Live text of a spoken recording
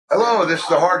Hello, this is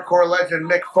the hardcore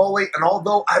legend Mick Foley, and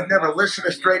although I've never listened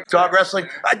to Straight Talk Wrestling,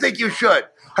 I think you should.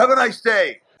 Have a nice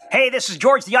day. Hey, this is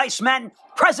George the Iceman,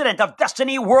 president of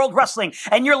Destiny World Wrestling,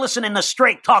 and you're listening to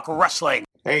Straight Talk Wrestling.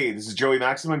 Hey, this is Joey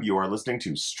Maximum. You are listening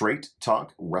to Straight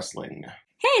Talk Wrestling.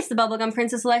 Hey, it's the Bubblegum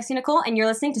Princess Alexia Nicole, and you're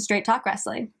listening to Straight Talk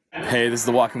Wrestling. Hey, this is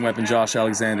the Walking Weapon Josh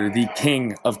Alexander, the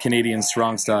king of Canadian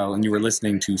strong style, and you are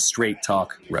listening to Straight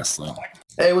Talk Wrestling.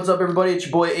 Hey, what's up, everybody? It's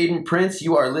your boy Aiden Prince.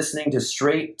 You are listening to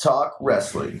Straight Talk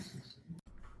Wrestling.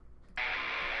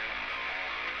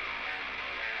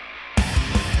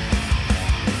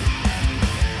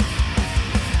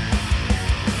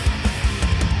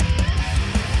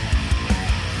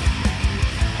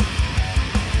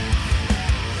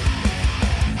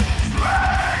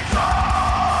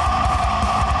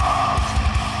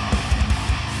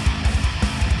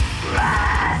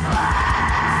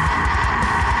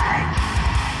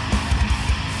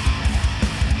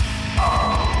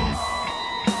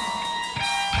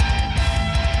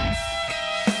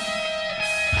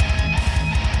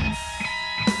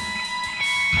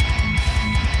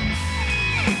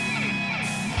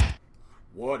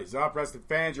 What is up, wrestling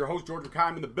fans? Your host, George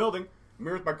McKime, in the building. I'm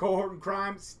here with my cohort in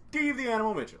crime, Steve the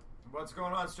Animal Mitchell. What's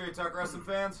going on, Straight Talk Wrestling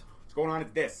fans? What's going on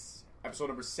at this? Episode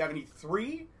number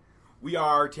 73. We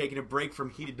are taking a break from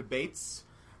heated debates.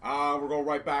 We're going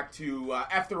right back to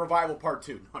After Revival Part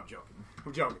 2. No,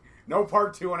 I'm joking. No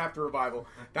Part 2 on After Revival.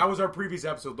 That was our previous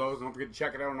episode, though, so don't forget to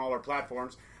check it out on all our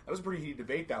platforms. That was a pretty heated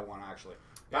debate, that one, actually.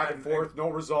 Back and forth, no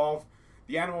resolve.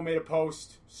 The Animal made a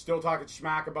post, still talking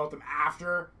smack about them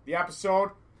after the episode.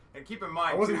 And keep in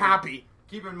mind, I wasn't happy.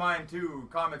 Keep in mind, too,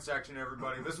 comment section,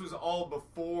 everybody, this was all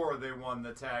before they won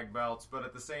the tag belts, but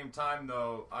at the same time,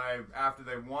 though, after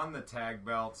they won the tag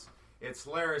belts, it's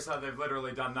hilarious how they've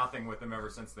literally done nothing with them ever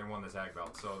since they won the tag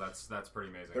belts, so that's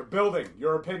pretty amazing. They're building.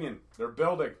 Your opinion. They're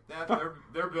building. Yeah,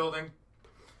 they're building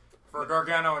for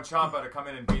Gargano and Ciampa to come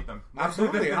in and beat them.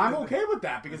 Absolutely, and I'm okay with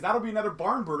that, because that'll be another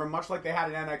barn burner, much like they had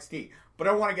in NXT. But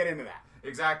I don't want to get into that.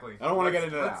 Exactly. I don't want to get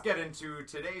into that. Let's get into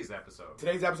today's episode.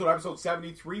 Today's episode, episode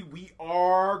 73, we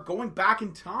are going back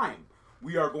in time.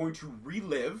 We are going to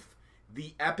relive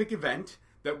the epic event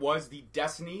that was the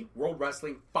Destiny World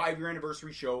Wrestling 5-year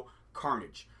anniversary show,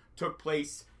 Carnage. Took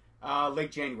place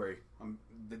late January.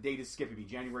 The date is skipping me.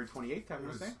 January 28th, I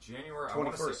want to say? January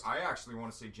 21st. I actually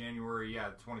want to say January,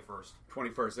 21st.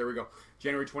 21st, there we go.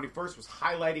 January 21st was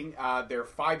highlighting their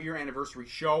 5-year anniversary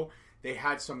show. They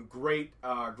had some great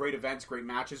events, great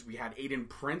matches. We had Aiden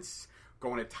Prince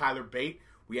going at Tyler Bate.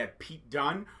 We had Pete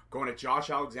Dunne going at Josh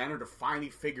Alexander to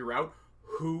finally figure out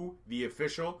who the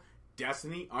official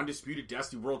Destiny, Undisputed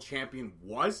Destiny World Champion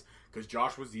was, because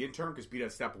Josh was the interim because Pete had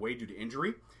to step away due to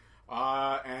injury.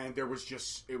 And it was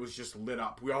just lit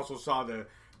up. We also saw the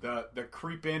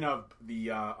creep in of the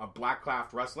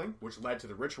Blackcraft Wrestling, which led to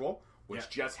the Ritual, which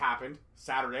just happened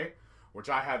Saturday, which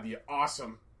I had the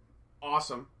awesome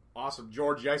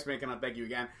George Iceman, cannot thank you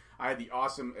again. I had the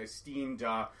awesome, esteemed,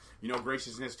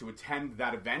 graciousness to attend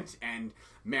that event, and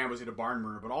man, was it a barn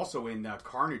burner. But also in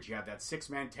Carnage, you had that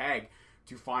 6-man tag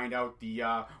to find out the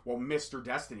Mr.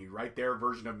 Destiny, right there,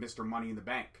 version of Mr. Money in the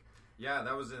Bank. Yeah,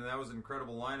 that was an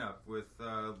incredible lineup with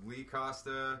Lee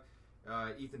Costa,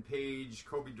 Ethan Page,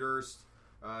 Kobe Durst,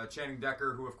 Channing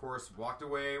Decker, who of course walked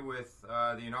away with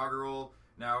the inaugural.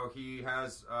 Now he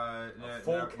has a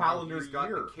full calendar year. He's got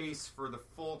the case for the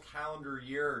full calendar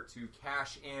year to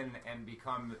cash in and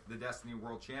become the Destiny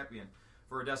World Champion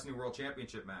for a Destiny World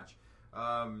Championship match.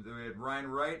 We had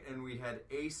Ryan Wright and we had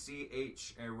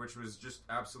ACH, which was just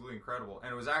absolutely incredible.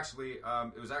 And it was actually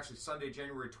Sunday,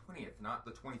 January 20th, not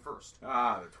the 21st.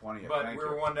 Ah, the 20th. But we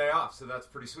were one day off, so that's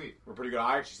pretty sweet. We're pretty good.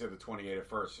 I actually said the 28th at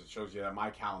first. It shows you that my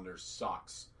calendar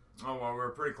sucks. Oh well, we were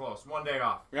pretty close. One day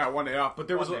off. Yeah, one day off. But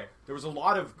there was a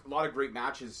lot of great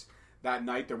matches that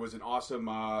night. There was an awesome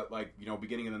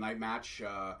beginning of the night match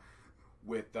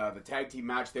with the tag team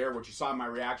match there, which you saw in my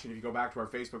reaction. If you go back to our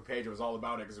Facebook page, it was all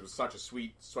about it because it was such a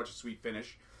sweet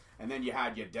finish. And then you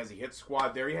had Desi Hit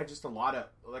Squad there. You had just a lot of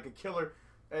a killer.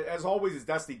 As always, as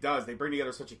Destiny does, they bring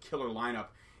together such a killer lineup.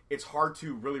 It's hard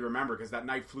to really remember because that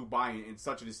night flew by in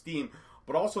such an esteem.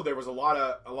 But also there was a lot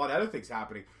of other things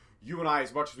happening. You and I,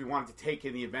 as much as we wanted to take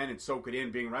in the event and soak it in,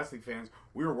 being wrestling fans,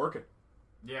 we were working.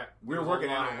 Yeah, we were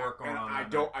working. A lot of work going on.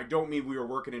 I don't mean we were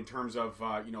working in terms of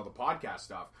the podcast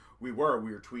stuff. We were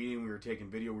tweeting, we were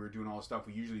taking video, we were doing all the stuff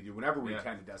we usually do whenever we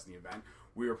attend a Destiny event.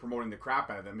 We were promoting the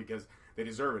crap out of them because they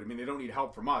deserve it. I mean, they don't need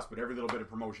help from us, but every little bit of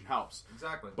promotion helps.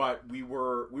 Exactly. But we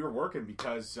were working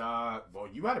because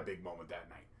you had a big moment that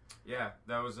night. Yeah,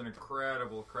 that was an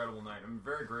incredible night. I'm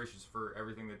very gracious for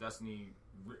everything that Destiny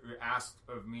asked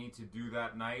of me to do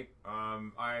that night.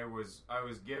 I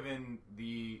was given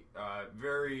the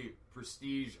very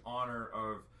prestige honor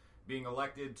of being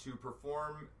elected to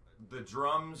perform the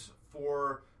drums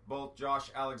for both Josh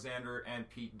Alexander and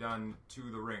Pete Dunne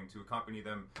to the ring, to accompany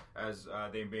them as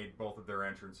they made both of their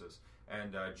entrances.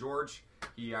 And George,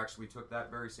 he actually took that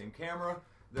very same camera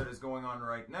that is going on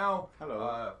right now.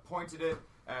 Hello. Pointed it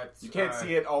at... You can't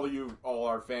see it, all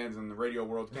our fans in the radio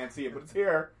world can't see it, but it's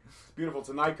here. It's beautiful. It's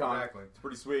a Nikon. Exactly. It's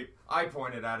pretty sweet. I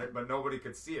pointed at it, but nobody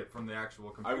could see it from the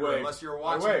actual computer. waved. Unless you're I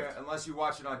watching waved. it, unless you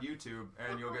watch it on YouTube,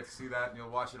 and you'll get to see that, and you'll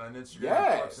watch it on Instagram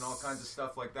Yes. clips and all kinds of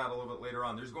stuff like that a little bit later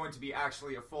on. There's going to be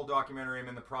actually a full documentary. I'm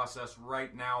in the process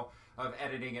right now of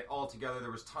editing it all together.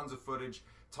 There was tons of footage,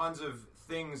 tons of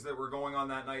things that were going on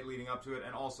that night leading up to it,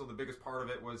 and also the biggest part of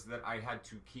it was that I had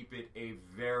to keep it a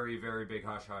very, very big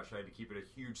hush-hush. I had to keep it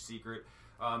a huge secret.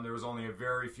 There was only a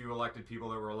very few elected people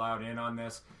that were allowed in on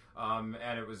this,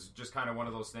 and it was just kind of one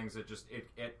of those things that just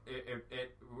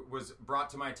it was brought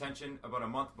to my attention about a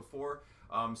month before,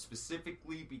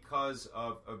 specifically because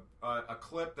of a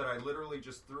clip that I literally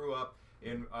just threw up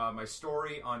in my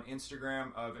story on Instagram.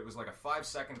 It was like a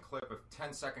 5-second clip, a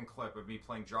 10-second clip of me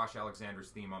playing Josh Alexander's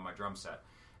theme on my drum set.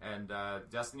 And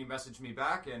Destiny messaged me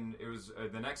back, and it was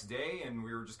the next day, and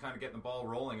we were just kind of getting the ball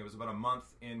rolling. It was about a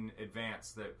month in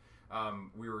advance that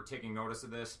we were taking notice of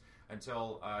this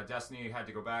until Destiny had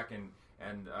to go back and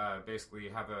basically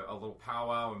have a little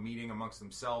powwow, a meeting amongst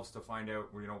themselves to find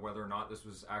out, whether or not this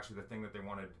was actually the thing that they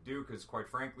wanted to do. Because quite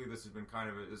frankly, this has been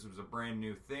this was a brand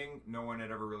new thing. No one had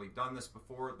ever really done this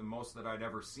before. The most that I'd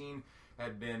ever seen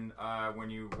had been when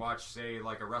you watch, say,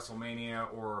 like a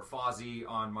WrestleMania or Fozzy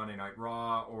on Monday Night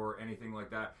Raw or anything like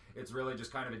that. It's really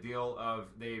just kind of a deal of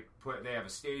they have a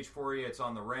stage for you. It's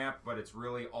on the ramp, but it's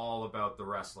really all about the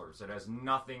wrestlers. It has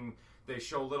nothing. They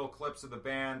show little clips of the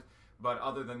band, but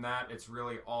other than that, it's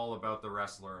really all about the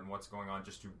wrestler and what's going on,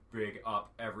 just to big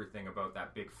up everything about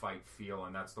that big fight feel,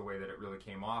 and that's the way that it really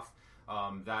came off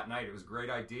that night. It was a great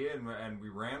idea, and we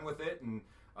ran with it, and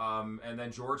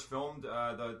then George filmed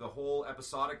the whole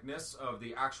episodicness of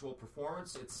the actual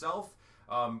performance itself.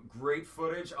 Great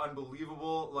footage,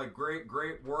 unbelievable,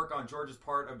 great work on George's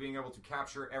part of being able to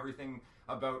capture everything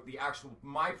about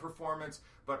my performance,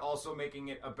 but also making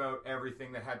it about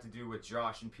everything that had to do with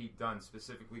Josh and Pete Dunne,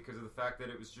 specifically because of the fact that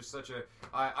it was just such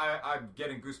I'm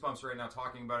getting goosebumps right now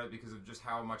talking about it because of just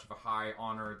how much of a high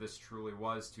honor this truly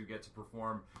was to get to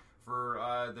perform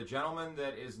for the gentleman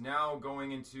that is now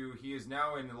he is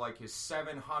now in like his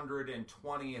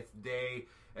 720th day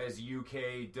as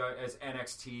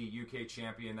NXT UK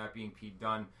champion, that being Pete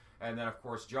Dunne. And then of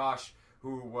course Josh,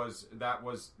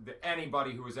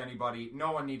 anybody who was anybody.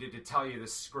 No one needed to tell you the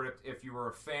script. If you were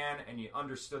a fan and you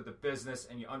understood the business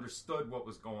and you understood what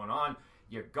was going on,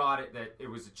 you got it, that it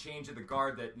was a change of the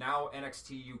guard, that now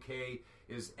NXT UK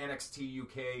is NXT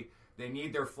UK. They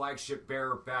need their flagship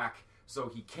bearer back. So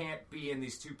he can't be in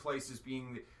these two places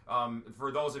being...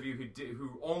 for those of you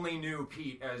who only knew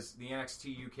Pete as the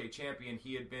NXT UK champion,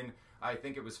 he had been, I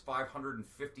think it was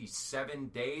 557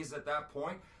 days at that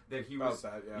point that he was...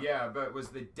 but was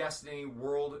the Destiny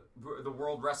World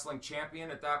Wrestling Champion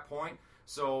at that point.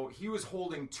 So he was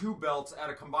holding 2 belts at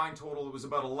a combined total. It was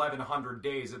about 1,100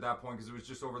 days at that point, because it was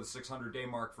just over the 600-day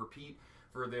mark for Pete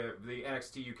for the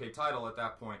NXT UK title at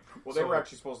that point. Well, they were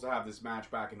actually supposed to have this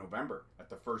match back in November at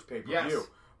the first pay-per-view. Yes.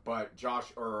 But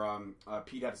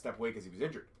Pete had to step away because he was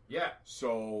injured. Yeah.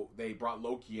 So they brought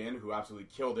Loki in, who absolutely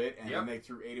killed it, and then they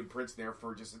threw Aiden Prince there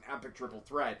for just an epic triple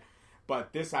threat.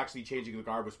 But this actually changing the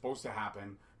guard was supposed to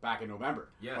happen back in November.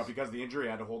 Yes. But because of the injury,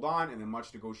 I had to hold on, and then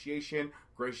much negotiation,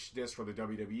 graciousness for the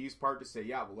WWE's part to say,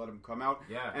 yeah, we'll let him come out.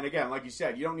 Yeah. And again, like you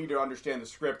said, you don't need to understand the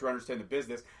script or understand the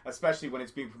business, especially when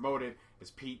it's being promoted as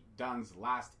Pete Dunne's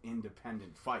last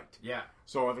independent fight. Yeah.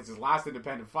 So if it's his last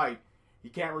independent fight, he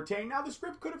can't retain. Now, the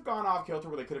script could have gone off kilter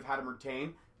where they could have had him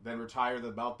retain, then retire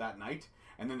the belt that night,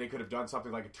 and then they could have done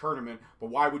something like a tournament. But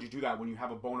why would you do that when you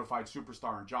have a bona fide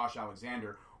superstar in Josh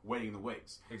Alexander waiting in the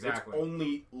wings? Exactly. It's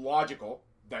only logical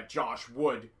that Josh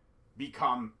would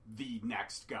become the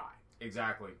next guy.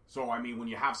 Exactly. So, I mean, when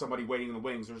you have somebody waiting in the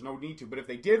wings, there's no need to. But if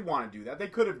they did want to do that, they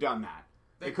could have done that.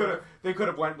 They could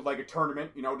have went with like a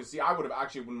tournament, to see. I would have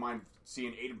actually wouldn't mind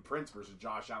seeing Aiden Prince versus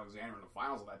Josh Alexander in the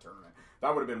finals of that tournament.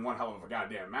 That would have been one hell of a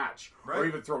goddamn match. Right. Or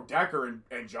even throw Decker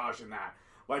and Josh in that.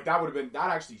 Like that would have been that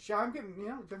actually. I'm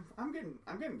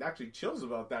getting actually chills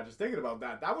about that. Just thinking about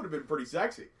that. That would have been pretty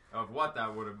sexy. Of what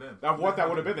that would have been. Of what that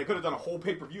would have been. They could have done a whole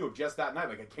pay-per-view of just that night,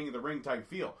 like a King of the Ring type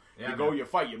feel. Yeah, you go, you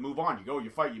fight, you move on. You go, you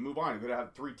fight, you move on. You could have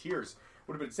had 3 tiers.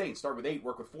 Would have been insane. Start with 8,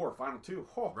 work with 4, final 2.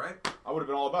 Oh, right. I would have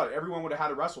been all about it. Everyone would have had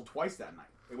to wrestle twice that night.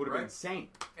 It would have been Right. insane.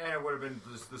 And it would have been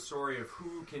just the story of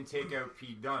who can take out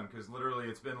Pete Dunne, because literally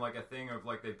it's been like a thing of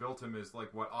like they built him as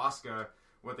like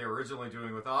what they were originally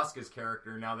doing with Asuka's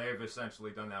character. Now they've essentially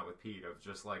done that with Pete, of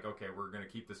just like, okay, we're going to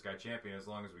keep this guy champion as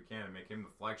long as we can and make him the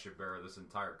flagship bearer of this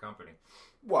entire company.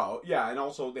 Well, yeah, and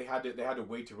also they had to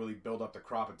wait to really build up the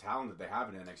crop of talent that they have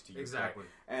in NXT. Exactly.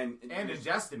 And in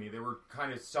Destiny, they were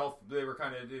kind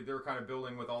of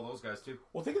building with all those guys too.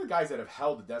 Well, think of the guys that have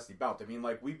held the Destiny belt. I mean,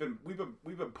 like we've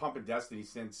been pumping Destiny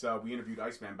since we interviewed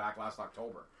Iceman back last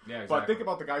October. Yeah, exactly. But think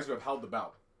about the guys who have held the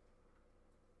belt: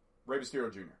 Rey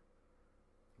Mysterio Jr.,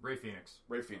 Rey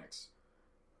Fenix,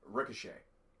 Ricochet,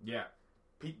 yeah,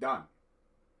 Pete Dunne,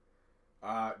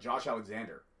 Josh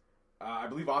Alexander. I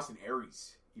believe Austin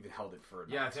Aries even held it for a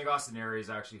night. yeah. I think Austin Aries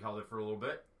actually held it for a little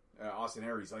bit. Austin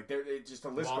Aries, like they're just a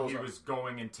list While goes he on. was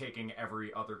going and taking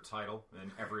every other title and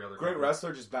every other Great company.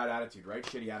 wrestler, just bad attitude, right?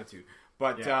 Shitty attitude.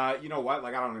 But Yeah. you know what?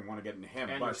 Like I don't even want to get into him.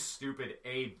 And but your stupid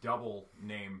A double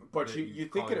name. But that you're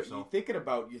call thinking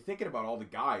yourself. about all the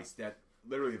guys that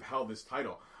literally have held this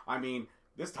title. I mean,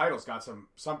 this title's got some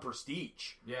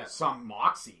prestige, Yeah. some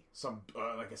moxie, some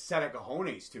like a set of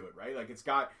cojones to it, right? Like it's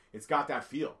got that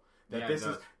feel that Yeah, this it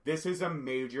is does. this is a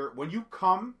major. When you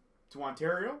come to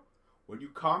Ontario, when you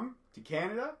come to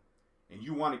Canada, and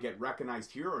you want to get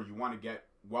recognized here or you want to get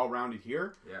well-rounded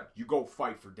here, Yeah. you go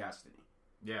fight for Destiny.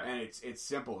 Yeah. And it's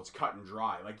simple, it's cut and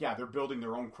dry. Like yeah, they're building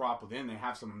their own crop within. They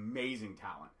have some amazing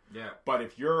talent. Yeah. But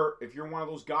if you're one of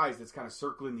those guys that's kind of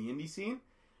circling the indie scene,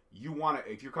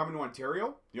 if you're coming to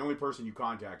Ontario, the only person you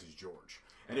contact is George.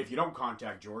 And if you don't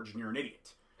contact George, then you're an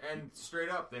idiot. And straight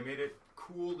up, they made it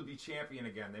cool to be champion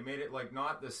again. They made it like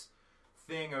not this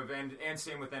thing of and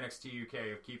same with NXT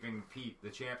UK of keeping Pete the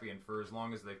champion for as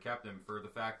long as they've kept him, for the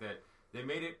fact that they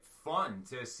made it fun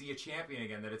to see a champion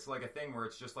again. That it's like a thing where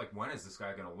it's just like, when is this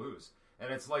guy going to lose?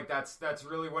 And it's like that's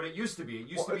really what it used to be. It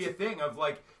used to be a thing of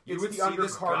like you it's would the see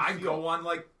this undercard guy feel. go on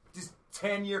like this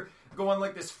 10-year, go on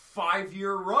like this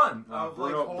 5-year run of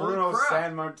like holy crap.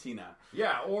 San Martina.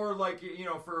 Yeah, or like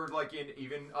for like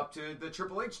even up to the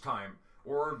Triple H time,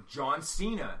 or John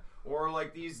Cena, or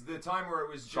like the time where it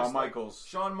was just Shawn like Michaels.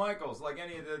 Shawn Michaels, like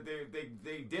any of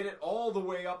they did it all the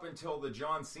way up until the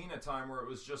John Cena time where it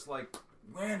was just like,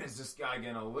 when is this guy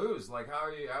gonna lose? Like how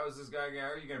are you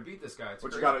gonna beat this guy? It's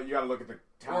But crazy. you gotta look at the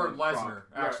Or talent Lesnar. crop.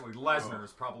 Actually, Yeah. Lesnar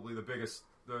is probably the biggest.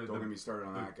 Don't get me started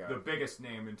on that guy. The biggest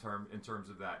name in terms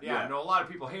of that. Yeah, Yeah. no, a lot of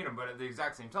people hate him, but at the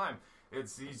exact same time,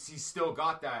 he's still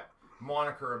got that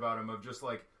moniker about him of just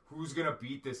like, who's gonna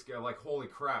beat this guy? Like, holy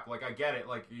crap! Like, I get it.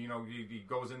 Like, he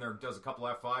goes in there, does a couple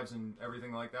F5s and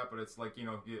everything like that, but it's like,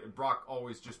 Brock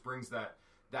always just brings that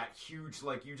huge,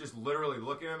 like, you just literally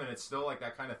look at him and it's still like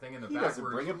that kind of thing in the He back. doesn't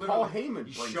where bring he it. Paul literally- Heyman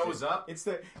He brings shows it. up. It's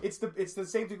the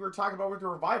same thing we were talking about with the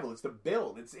Revival. It's the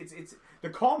build. It's the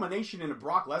culmination in a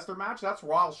Brock Lesnar match. That's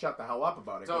where I'll shut the hell up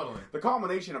about it. Totally. The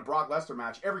culmination of Brock Lesnar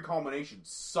match. Every culmination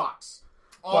sucks.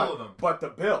 All of them. But the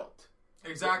build.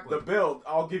 Exactly. The build,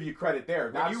 I'll give you credit there.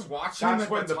 When you watch him that's at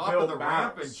when the top build of the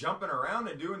ramp matters. and jumping around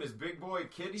and doing his big boy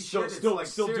kiddie Still- shit, it's still- like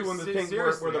still doing the thing where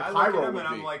seriously, the I look pyro at him would and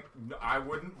I'm be. like, I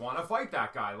wouldn't want to fight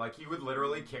that guy. Like, he would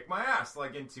literally kick my ass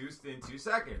like in two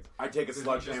seconds. I take a 'Cause he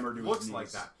sledgehammer just to his looks knees. like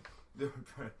that.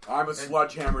 I'm a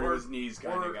sledgehammer or- to his knees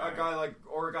kind or of guy. a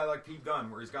guy like Pete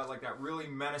Dunne, where he's got like that really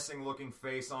menacing looking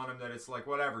face on him that it's like,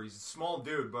 whatever, he's a small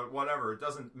dude, but whatever, it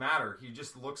doesn't matter. He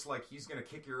just looks like he's gonna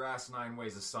kick your ass 9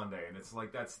 ways a Sunday, and it's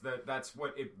like that's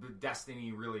what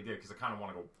Destiny really did, because I kind of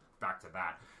want to go back to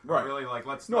that. Right. Really, like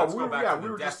let's No, go back to we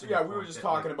the were just Destiny we were point just that,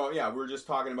 talking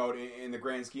like, about in the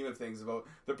grand scheme of things about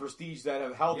the prestige that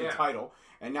have held the Yeah. title,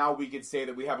 and now we could say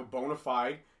that we have a bona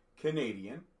fide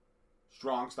Canadian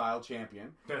strong style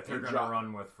champion that they're in gonna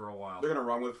run with for a while. They're going to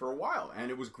run with for a while, and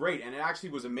it was great, and it actually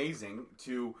was amazing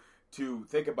to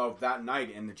think about that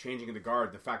night and the changing of the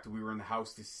guard, the fact that we were in the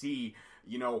house to see,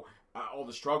 all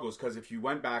the struggles. Because if you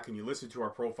went back and you listened to our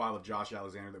profile of Josh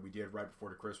Alexander that we did right before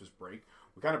the Christmas break,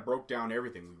 we kind of broke down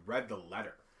everything. We read the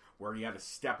letter where he had to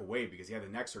step away because he had a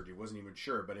neck surgery, wasn't even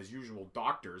sure. But as usual,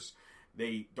 doctors,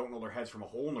 they don't know their heads from a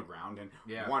hole in the ground. And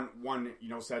Yeah. one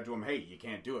said to him, hey, you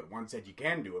can't do it. One said you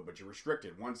can do it, but you're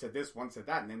restricted. One said this, one said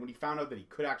that. And then when he found out that he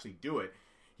could actually do it,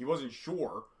 he wasn't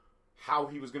sure how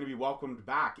he was going to be welcomed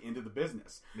back into the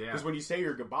business. Yeah. Because when you say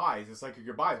your goodbyes, it's like your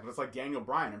goodbyes. But it's like Daniel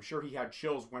Bryan. I'm sure he had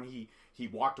chills when he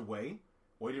walked away.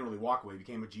 Well, he didn't really walk away. He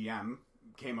became a GM,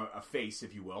 became a face,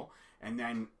 if you will. And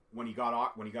then when he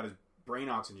got his brain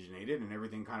oxygenated and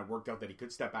everything kind of worked out that he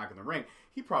could step back in the ring,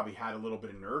 he probably had a little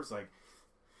bit of nerves, like,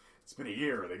 it's been a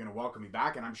year, are they going to welcome me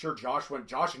back? And I'm sure Josh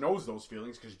knows those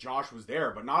feelings because Josh was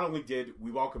there. But not only did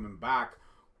we welcome him back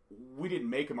we didn't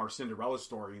make him our Cinderella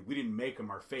story. We didn't make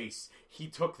him our face. He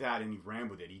took that and he ran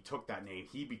with it. He took that name.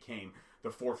 He became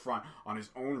the forefront on his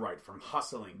own right, from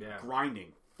hustling,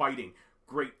 grinding, fighting,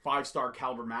 great 5-star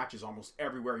caliber matches almost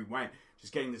everywhere he went,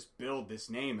 just getting this build, this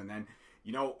name. And then,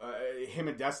 him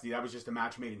and Destiny, that was just a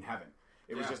match made in heaven.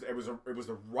 It was just, it was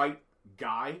the right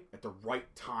guy at the right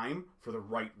time for the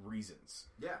right reasons.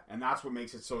 Yeah. And that's what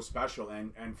makes it so special.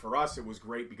 And for us, it was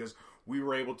great because we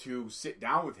were able to sit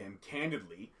down with him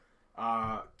candidly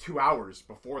 2 hours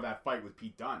before that fight with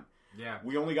Pete Dunne. Yeah.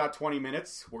 We only got 20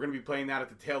 minutes. We're going to be playing that at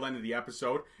the tail end of the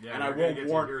episode. Yeah, and I won't get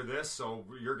warn to hear this, so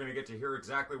you're going to get to hear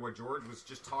exactly what George was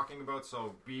just talking about,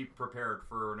 so be prepared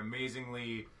for an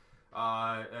amazingly,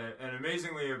 not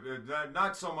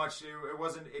so much, it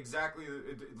wasn't exactly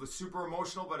super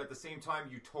emotional, but at the same time,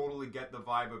 you totally get the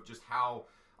vibe of just how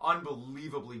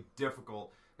unbelievably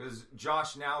difficult. Because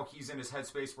Josh now, he's in his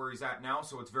headspace where he's at now,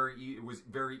 so it was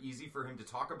very easy for him to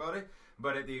talk about it.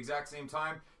 But at the exact same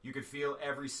time, you could feel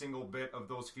every single bit of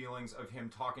those feelings of him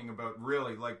talking about,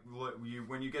 really, like,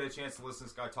 when you get a chance to listen to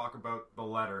this guy talk about the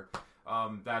letter,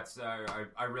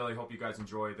 I really hope you guys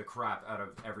enjoy the crap out of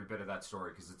every bit of that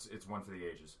story, because it's one for the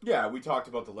ages. Yeah, we talked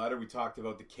about the letter. We talked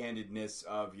about the candidness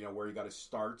of, where he got to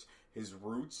start, his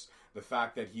roots, the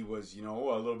fact that he was, a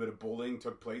little bit of bullying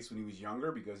took place when he was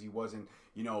younger because he wasn't,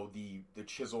 the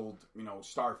chiseled,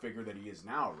 star figure that he is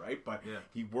now, right? But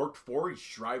he worked for it, he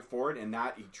strived for it, and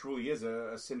that he truly is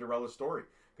a Cinderella story,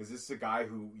 because this is a guy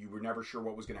who you were never sure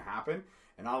what was going to happen,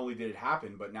 and not only did it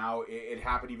happen, but now it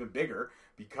happened even bigger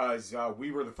because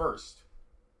we were the first,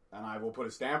 and I will put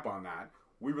a stamp on that.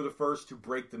 We were the first to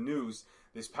break the news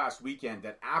this past weekend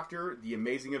that after the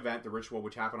amazing event, The Ritual,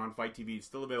 which happened on Fight TV, it's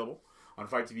still available on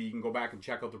Fight TV. You can go back and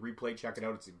check out the replay, check it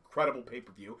out. It's an incredible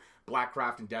pay-per-view.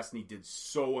 Blackcraft and Destiny did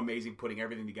so amazing putting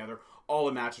everything together. All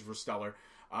the matches were stellar.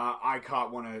 I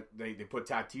caught they put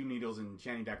tattoo needles in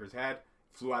Channing Decker's head.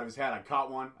 Flew out of his head. I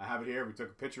caught one. I have it here. We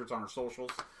took a picture. It's on our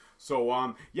socials. So,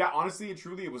 honestly and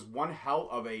truly, it was one hell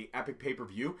of a epic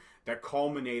pay-per-view that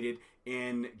culminated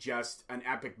in just an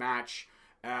epic match.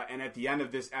 And at the end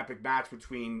of this epic match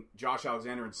between Josh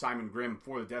Alexander and Simon Grimm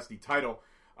for the Destiny title,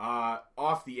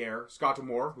 off the air, Scott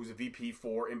D'Amore, who's a VP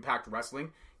for Impact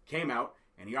Wrestling, came out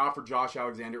and he offered Josh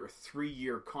Alexander a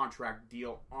 3-year contract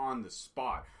deal on the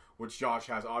spot, which Josh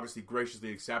has obviously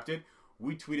graciously accepted.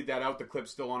 We tweeted that out. The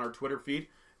clip's still on our Twitter feed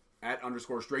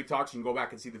 @_Straight Talks. You can go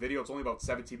back and see the video. It's only about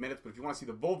 17 minutes, but if you want to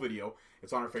see the full video,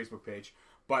 it's on our Facebook page.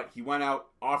 But he went out,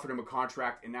 offered him a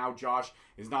contract, and now Josh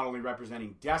is not only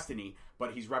representing Destiny,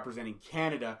 but he's representing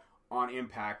Canada on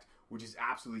Impact, which is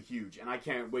absolutely huge. And I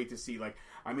can't wait to see,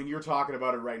 you're talking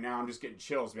about it right now. I'm just getting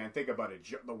chills, man. Think about it.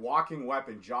 The walking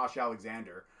weapon, Josh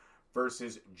Alexander,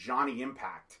 versus Johnny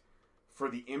Impact for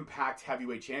the Impact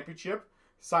Heavyweight Championship.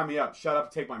 Sign me up. Shut up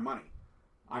and take my money.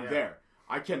 I'm there.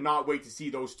 I cannot wait to see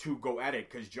those two go at it,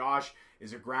 because Josh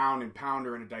is a ground and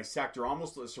pounder and a dissector,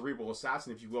 almost a cerebral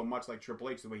assassin, if you will, much like Triple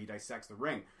H, the way he dissects the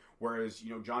ring. Whereas,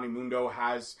 Johnny Mundo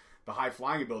has the high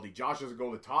flying ability. Josh doesn't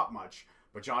go to the top much,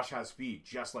 but Josh has speed,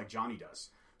 just like Johnny does.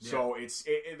 Yeah. So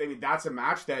that's a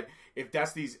match that if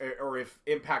Destiny's or if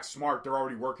Impact's smart, they're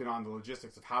already working on the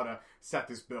logistics of how to set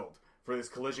this build for this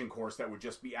collision course that would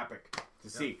just be epic to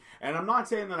see. And I'm not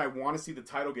saying that I want to see the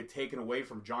title get taken away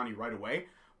from Johnny right away,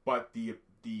 but the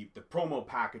promo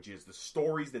packages, the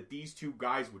stories that these two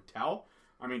guys would tell,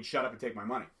 shut up and take my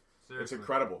money. Seriously. It's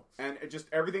incredible. And just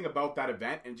everything about that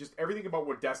event and just everything about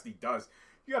what Destiny does,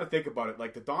 you got to think about it.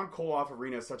 Like, the Don Koloff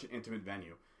Arena is such an intimate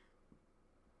venue.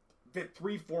 Fit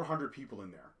 300-400 people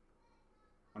in there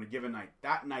on a given night.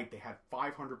 That night, they had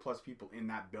 500 plus people in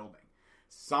that building.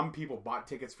 Some people bought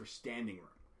tickets for standing room.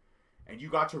 And you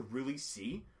got to really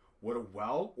see what a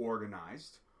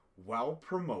well-organized,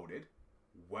 well-promoted,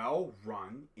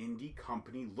 well-run indie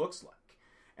company looks like.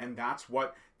 And that's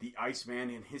what the Iceman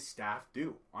and his staff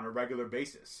do on a regular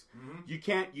basis.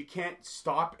 Mm-hmm. You can't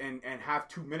stop and have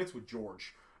 2 minutes with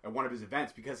George at one of his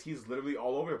events, because he's literally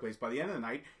all over the place. By the end of the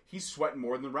night, he's sweating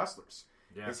more than the wrestlers.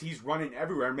 Because he's running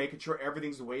everywhere, making sure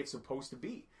everything's the way it's supposed to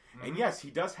be. Mm-hmm. And yes,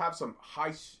 he does have some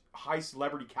high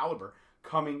celebrity caliber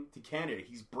coming to Canada.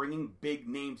 He's bringing big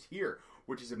names here,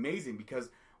 which is amazing, because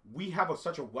we have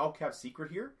such a well-kept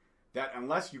secret here that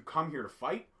unless you come here to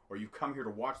fight or you come here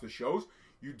to watch the shows,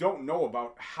 you don't know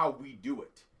about how we do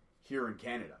it here in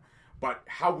Canada. But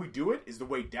how we do it is the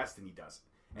way Destiny does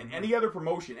it. And any other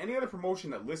promotion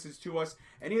that listens to us,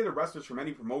 any other wrestlers from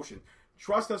any promotion,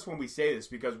 trust us when we say this,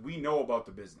 because we know about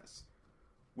the business.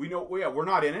 We know, we're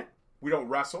not in it. We don't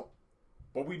wrestle.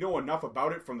 But we know enough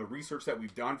about it from the research that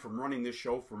we've done, from running this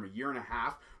show from a year and a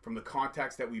half, from the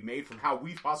contacts that we've made, from how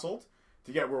we've hustled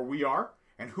to get where we are,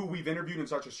 and who we've interviewed in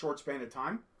such a short span of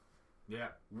time. Yeah.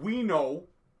 We know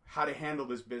how to handle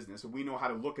this business, and we know how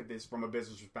to look at this from a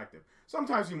business perspective.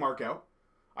 Sometimes we mark out.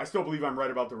 I still believe I'm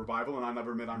right about the revival, and I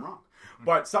never admit I'm wrong.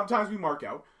 But sometimes we mark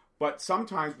out, but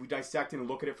sometimes we dissect it and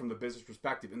look at it from the business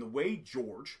perspective. And the way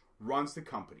George runs the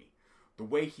company, the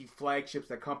way he flagships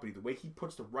that company, the way he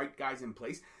puts the right guys in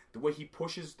place, the way he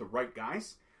pushes the right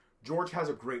guys, George has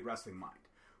a great wrestling mind.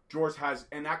 George has,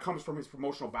 and that comes from his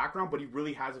promotional background, but he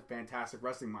really has a fantastic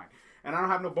wrestling mind. And I don't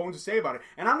have no bones to say about it.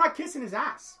 And I'm not kissing his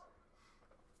ass.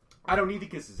 I don't need to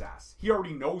kiss his ass. He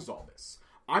already knows all this.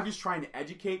 I'm just trying to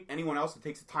educate anyone else that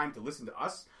takes the time to listen to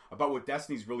us about what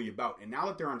Destiny's really about. And now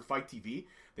that they're on Fight TV,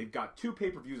 they've got 2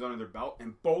 pay-per-views under their belt,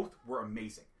 and both were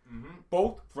amazing.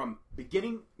 Both from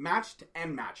beginning match to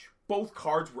end match. Both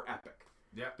cards were epic.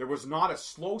 Yeah. There was not a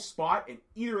slow spot in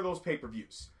either of those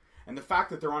pay-per-views. And the fact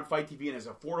that they're on Fight TV and as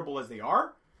affordable as they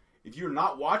are, if you're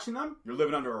not watching them, you're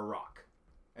living under a rock.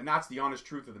 And that's the honest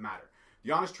truth of the matter.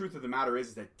 The honest truth of the matter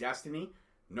is that Destiny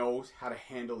knows how to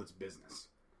handle its business.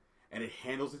 And it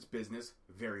handles its business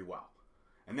very well.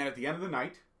 And then at the end of the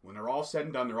night, when they're all said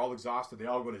and done, they're all exhausted, they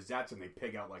all go to Zets and they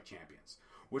pig out like champions.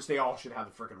 Which they all should have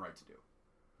the freaking right to do.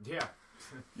 Yeah.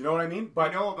 You know what I mean? I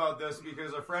know about this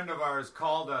because a friend of ours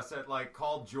called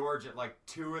George at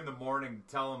 2 a.m. to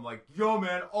tell him yo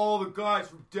man, all the guys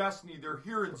from Destiny, they're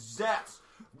here in Zets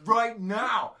right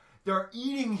now. They're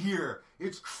eating here.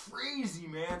 It's crazy,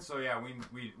 man. So yeah,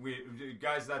 we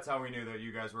guys, that's how we knew that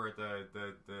you guys were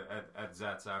at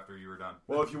Zets after you were done.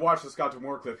 Well, if you watch the Scott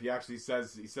D'Amore clip, he actually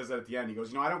says that at the end. He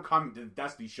goes, I don't come to the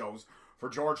Destiny shows for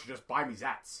George to just buy me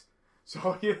Zets.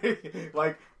 So,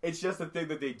 it's just a thing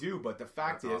that they do. But the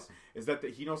fact is that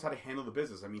he knows how to handle the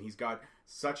business. I mean, he's got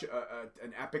such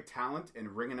an epic talent and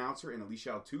ring announcer in Alicia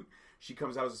Altoot. She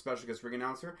comes out as a special guest ring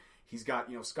announcer. He's got,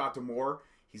 Scott D'Amore.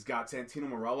 He's got Santino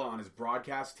Marella on his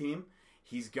broadcast team.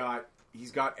 He's got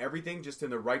everything just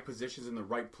in the right positions in the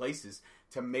right places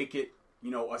to make it,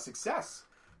 a success,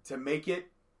 to make it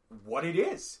what it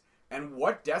is. And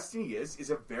what Destiny is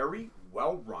a very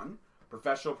well-run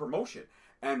professional promotion.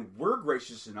 And we're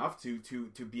gracious enough to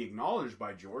be acknowledged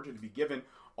by George and to be given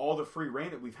all the free reign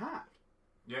that we've had.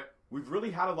 Yeah. We've really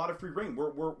had a lot of free reign.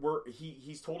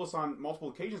 He's told us on multiple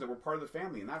occasions that we're part of the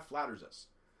family, and that flatters us.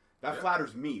 That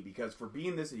flatters me, because for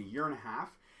being this in a year and a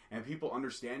half, and people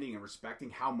understanding and respecting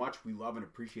how much we love and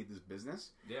appreciate this business,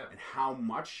 and how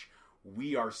much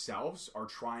we ourselves are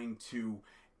trying to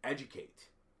educate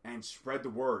and spread the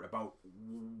word about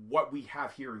what we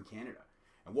have here in Canada.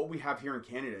 And what we have here in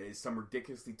Canada is some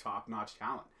ridiculously top-notch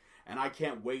talent. And I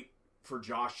can't wait for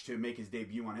Josh to make his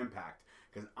debut on Impact,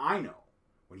 because I know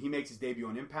when he makes his debut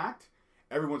on Impact,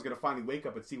 everyone's going to finally wake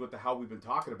up and see what the hell we've been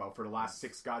talking about for the last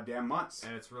 6 goddamn months.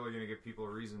 And it's really going to give people a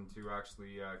reason to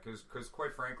actually, because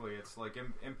quite frankly, it's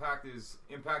Impact is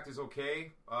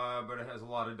okay, but it has a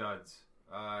lot of duds.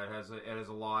 It has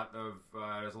a lot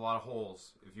of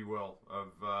holes, if you will,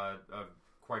 of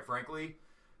quite frankly,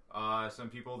 some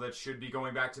people that should be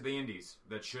going back to the Indies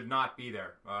that should not be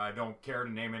there. I don't care to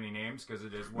name any names because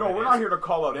it is what it is. No, we're not here to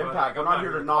call out Impact. We're not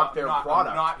here to knock their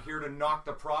product. I'm not here to knock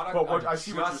the product. But I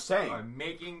see what you're saying. I'm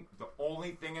making the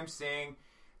only thing I'm saying.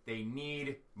 They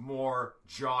need more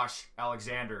Josh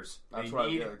Alexanders. They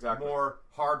need more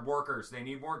hard workers. They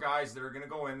need more guys that are going to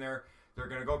go in there. They're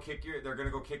going to go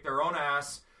kick their own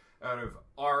ass out of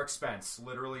our expense,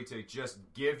 literally, to just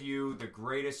give you the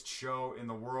greatest show in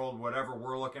the world. Whatever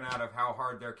we're looking at of how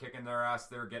hard they're kicking their ass,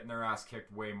 they're getting their ass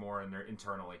kicked way more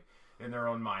internally in their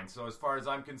own mind. So as far as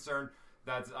I'm concerned,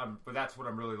 that's what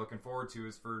I'm really looking forward to,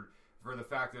 is for the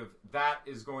fact of that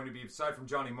is going to be, aside from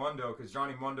Johnny Mundo, because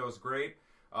Johnny Mundo is great,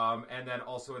 and then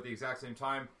also at the exact same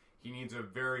time, he needs a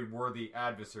very worthy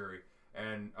adversary.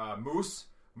 And Moose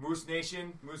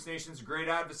Nation's a great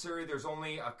adversary. There's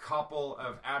only a couple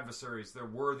of adversaries. They're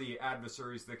worthy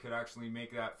adversaries that could actually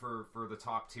make that for the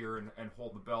top tier and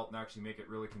hold the belt and actually make it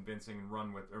really convincing and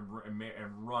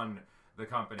run the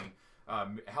company.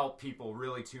 Help people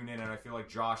really tune in, and I feel like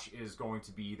Josh is going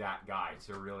to be that guy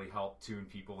to really help tune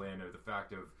people in, of the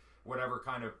fact of whatever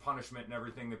kind of punishment and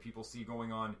everything that people see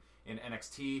going on in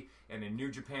NXT and in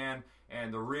New Japan,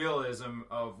 and the realism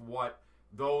of what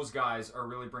those guys are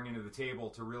really bringing to the table,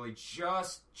 to really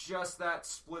just that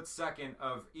split second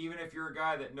of, even if you're a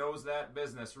guy that knows that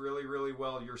business really, really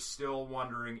well, you're still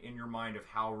wondering in your mind of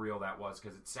how real that was,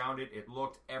 because it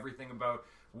looked, everything about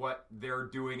what they're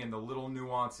doing and the little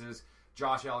nuances.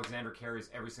 Josh Alexander carries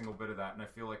every single bit of that, and I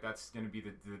feel like that's going to be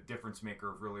the difference maker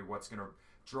of really what's going to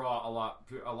draw a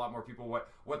lot more people.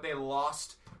 What they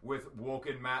lost with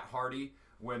Woken Matt Hardy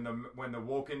when the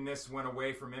wokenness went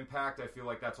away from Impact, I feel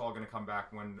like that's all going to come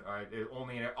back when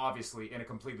obviously in a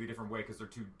completely different way because they're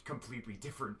two completely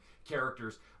different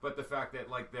characters. But the fact that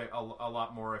a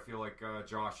lot more, I feel like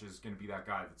Josh is going to be that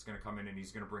guy that's going to come in and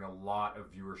he's going to bring a lot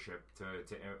of viewership to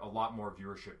a lot more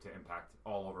viewership to Impact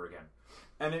all over again.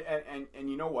 And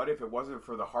you know what? If it wasn't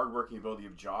for the hardworking ability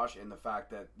of Josh and the fact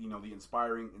that the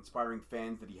inspiring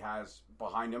fans that he has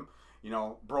behind him,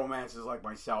 bromances like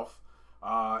myself.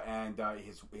 And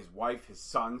his wife, his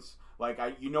sons,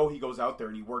 he goes out there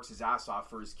and he works his ass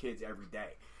off for his kids every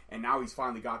day. And now he's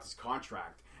finally got this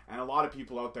contract. And a lot of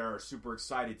people out there are super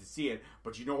excited to see it.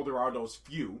 But there are those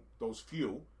few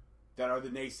that are the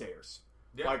naysayers.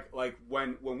 Yeah. Like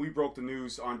when we broke the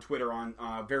news on Twitter on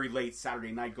very late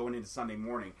Saturday night going into Sunday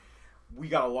morning, we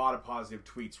got a lot of positive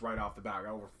tweets right off the bat.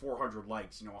 Got over 400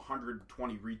 likes,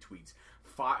 120 retweets,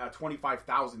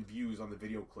 25,000 views on the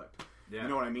video clip. Yeah. You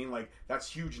know what I mean?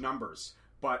 That's huge numbers.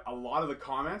 But a lot of the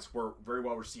comments were very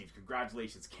well received.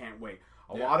 Congratulations, can't wait.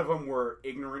 A lot of them were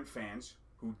ignorant fans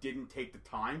who didn't take the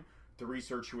time to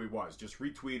research who he was. Just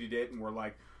retweeted it and were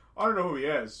like, I don't know who he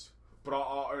is, but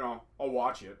I'll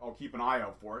watch it. I'll keep an eye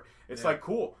out for it. It's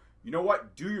cool. You know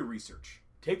what? Do your research.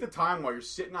 Take the time while you're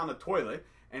sitting on the toilet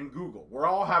and Google. We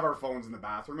all have our phones in the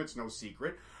bathroom. It's no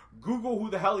secret. Google who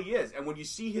the hell he is. And when you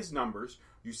see his numbers,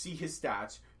 you see his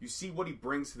stats, you see what he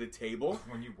brings to the table.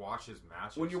 When you watch his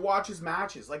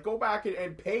matches. Go back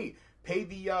and pay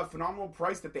the phenomenal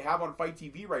price that they have on Fight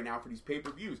TV right now for these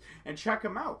pay-per-views. And check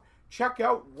him out. Check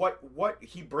out what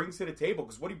he brings to the table.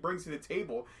 Because what he brings to the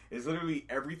table is literally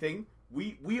everything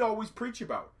we always preach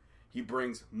about. He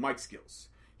brings mic skills.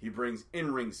 He brings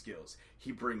in-ring skills.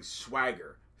 He brings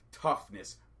swagger,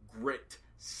 toughness, grit,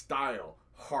 style,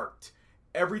 heart.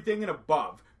 Everything and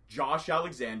above, Josh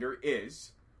Alexander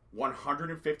is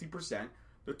 150%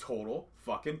 the total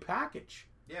fucking package.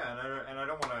 Yeah, and I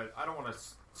don't want to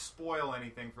spoil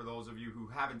anything for those of you who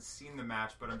haven't seen the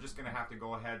match, but I'm just going to have to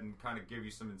go ahead and kind of give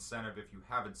you some incentive if you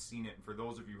haven't seen it, and for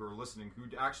those of you who are listening who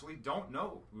actually don't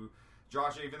know who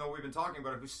Josh, even though we've been talking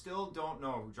about it, who still don't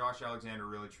know who Josh Alexander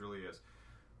really truly is.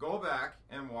 Go back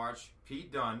and watch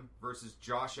Pete Dunne versus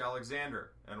Josh Alexander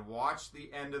and watch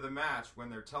the end of the match when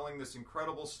they're telling this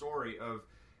incredible story of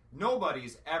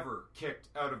nobody's ever kicked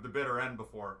out of the bitter end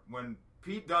before. When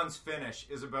Pete Dunne's finish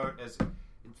is about as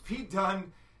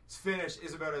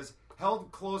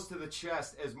held close to the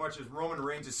chest as much as Roman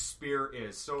Reigns' spear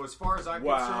is. So as far as I'm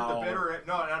concerned, the bitter end.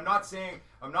 No, and I'm not saying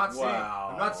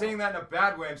that in a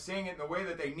bad way. I'm saying it in the way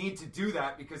that they need to do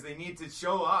that because they need to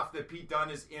show off that Pete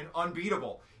Dunne is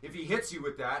unbeatable. If he hits you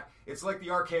with that, it's like the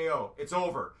RKO. It's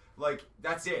over.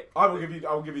 That's it. I will give you the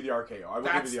RKO.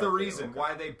 That's the reason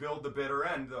why they build the bitter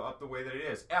end up the way that it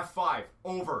is. F5,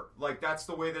 over. That's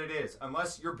the way that it is.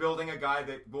 Unless you're building a guy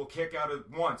that will kick out of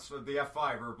once of the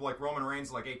F5 or like Roman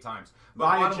Reigns 8 times.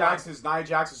 Nia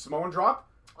Jax's Samoan drop?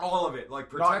 All of it,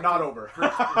 not over.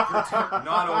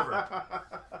 Not over.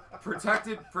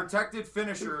 Protected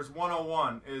finishers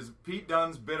 101 is Pete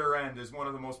Dunne's bitter end is one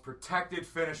of the most protected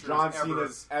finishers John ever.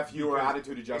 Cena's FU or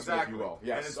attitude adjustment, exactly. if you will.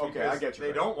 Yes, okay, I get you.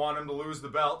 They don't want him to lose the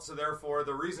belt, so therefore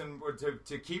the reason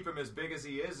to keep him as big as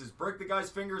he is break the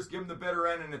guy's fingers, give him the bitter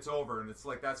end, and it's over. And it's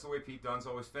that's the way Pete Dunne's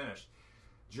always finished.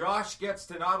 Josh gets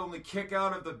to not only kick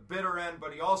out of the bitter end,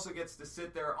 but he also gets to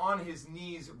sit there on his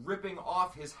knees, ripping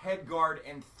off his head guard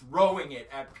and throwing it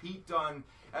at Pete Dunne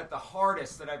at the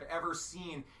hardest that I've ever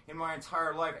seen in my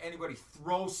entire life. Anybody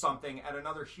throw something at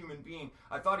another human being.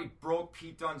 I thought he broke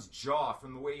Pete Dunne's jaw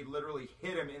from the way he literally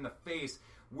hit him in the face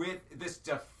with this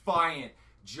defiant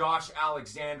Josh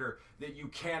Alexander that you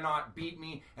cannot beat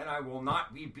me and I will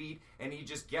not be beat. And he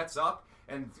just gets up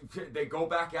and they go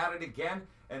back at it again.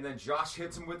 And then Josh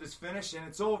hits him with his finish, and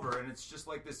it's over. And it's just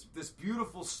this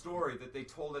beautiful story that they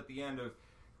told at the end of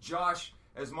Josh.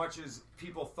 As much as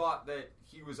people thought that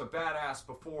he was a badass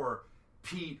before,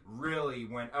 Pete really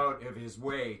went out of his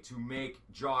way to make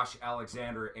Josh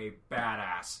Alexander a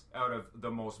badass out of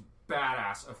the most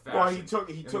badass of fashion. Well,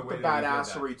 he took the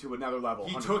badassery to another level. 100%.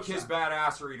 He took his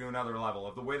badassery to another level.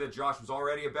 Of the way that Josh was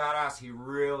already a badass, he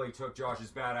really took Josh's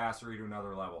badassery to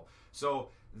another level. So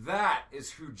that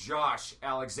is who Josh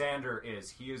Alexander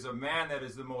is. He is a man that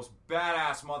is the most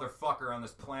badass motherfucker on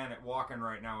this planet walking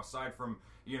right now, aside from,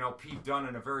 Pete Dunne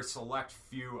and a very select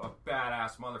few of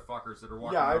badass motherfuckers that are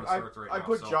walking around the circuit right now.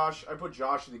 I put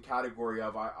Josh in the category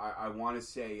of, I want to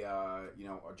say,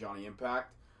 Johnny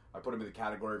Impact. I put him in the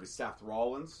category of Seth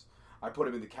Rollins. I put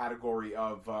him in the category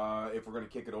of, if we're going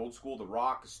to kick it old school, The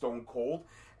Rock, Stone Cold.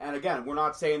 And again, we're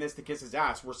not saying this to kiss his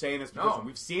ass. We're saying this because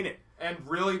we've seen it. And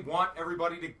really want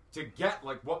everybody to get,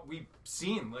 like, what we've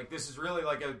seen. Like, this is really,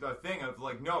 like, a thing of,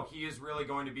 like, no, he is really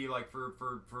going to be, like,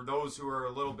 for those who are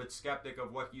a little bit skeptic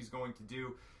of what he's going to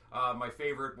do. My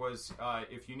favorite was,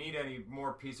 if you need any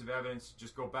more piece of evidence,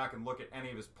 just go back and look at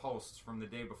any of his posts from the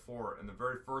day before. And the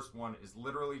very first one is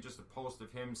literally just a post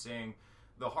of him saying,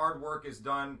 the hard work is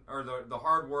done, or the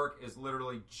hard work is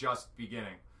literally just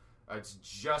beginning. It's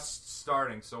just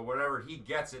starting. So whatever, he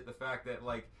gets it, the fact that,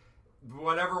 like,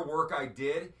 whatever work I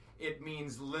did, it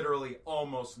means literally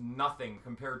almost nothing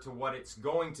compared to what it's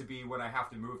going to be when I have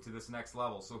to move to this next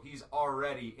level. So he's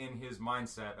already in his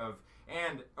mindset of,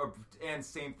 and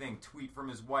same thing, tweet from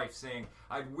his wife saying,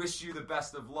 I'd wish you the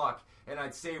best of luck, and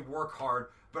I'd say work hard,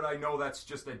 but I know that's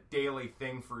just a daily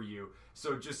thing for you.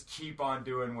 So just keep on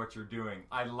doing what you're doing.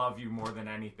 I love you more than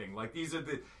anything. Like,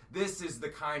 this is the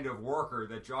kind of worker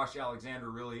that Josh Alexander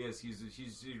really is.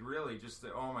 He's really just,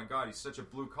 oh my God, he's such a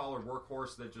blue collar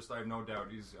workhorse that just, I have no doubt.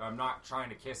 I'm not trying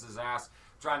to kiss his ass.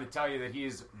 I'm trying to tell you that he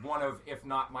is one of, if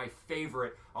not my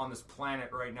favorite on this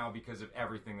planet right now because of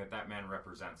everything that man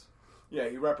represents. Yeah,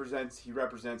 he represents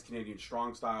Canadian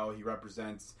strong style. He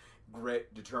represents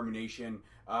grit, determination.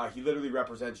 He literally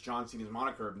represents John Cena's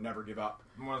moniker of never give up.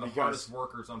 One of the hardest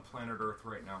workers on planet Earth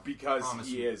right now. Because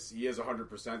he is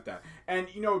 100% that. And,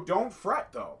 don't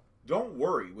fret, though. Don't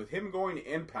worry. With him going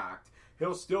to Impact,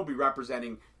 he'll still be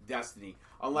representing Destiny.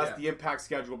 Unless the Impact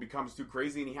schedule becomes too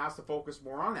crazy and he has to focus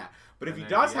more on that. But if he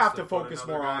does have to focus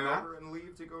more on that, and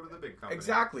leave to go to the big company.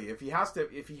 Exactly. If he has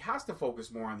to focus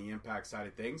more on the Impact side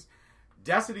of things,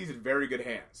 Destiny's in very good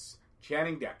hands.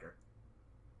 Channing Decker,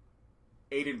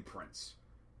 Aiden Prince.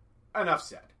 Enough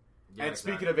said. Yeah, and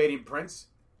speaking of Aiden Prince,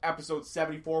 episode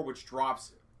 74, which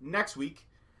drops next week,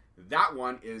 that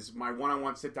one is my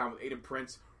one-on-one sit-down with Aiden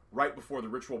Prince right before the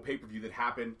Ritual pay-per-view that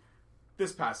happened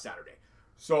this past Saturday.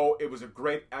 So it was a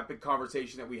great, epic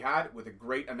conversation that we had with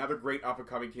another great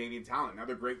up-and-coming Canadian talent,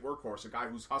 another great workhorse, a guy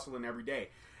who's hustling every day.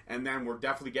 And then we're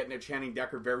definitely getting a Channing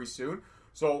Decker very soon.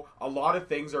 So a lot of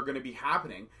things are going to be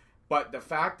happening. But the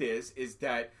fact is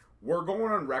that we're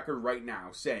going on record right now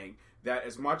saying that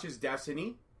as much as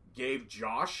Destiny gave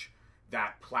Josh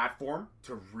that platform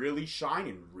to really shine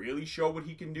and really show what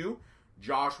he can do,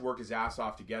 Josh worked his ass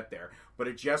off to get there. But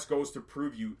it just goes to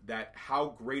prove you that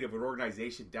how great of an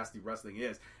organization Destiny Wrestling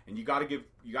is. And you got to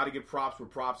give props where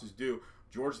props is due.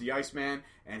 George the Iceman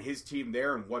and his team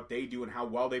there and what they do and how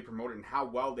well they promote it and how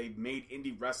well they've made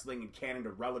indie wrestling in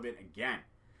Canada relevant again.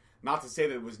 Not to say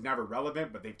that it was never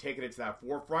relevant, but they've taken it to that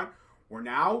forefront where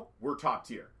now we're top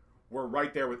tier. We're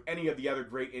right there with any of the other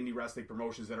great indie wrestling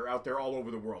promotions that are out there all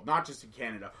over the world. Not just in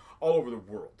Canada, all over the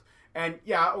world. And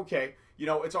yeah, okay,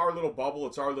 it's our little bubble,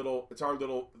 it's our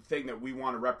little thing that we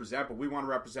want to represent, but we want to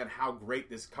represent how great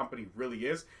this company really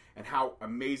is and how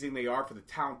amazing they are for the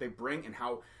talent they bring and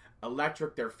how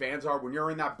electric their fans are. When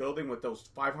you're in that building with those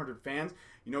 500 fans,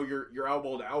 you're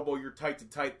elbow to elbow, you're tight to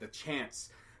tight, the chants,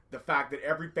 the fact that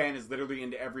every fan is literally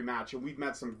into every match, and we've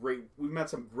met some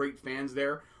great fans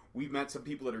there. We've met some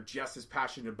people that are just as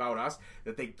passionate about us,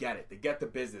 that they get it. They get the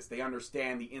business. They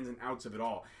understand the ins and outs of it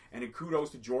all. And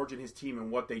kudos to George and his team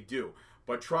and what they do.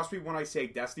 But trust me when I say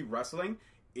Destiny Wrestling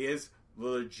is the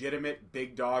legitimate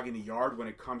big dog in the yard when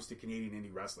it comes to Canadian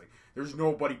indie wrestling. There's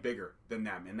nobody bigger than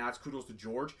them. And that's kudos to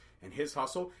George and his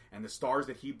hustle and the stars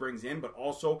that he brings in, but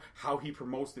also how he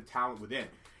promotes the talent within.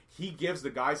 He gives the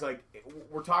guys like,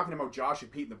 we're talking about Josh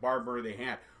and Pete and the barn burner they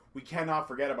had. We cannot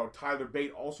forget about Tyler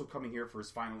Bate also coming here for his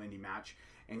final indie match,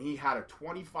 and he had a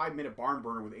 25-minute barn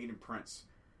burner with Aiden Prince.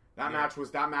 That match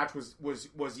was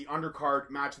the undercard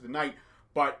match of the night,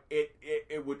 but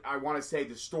I want to say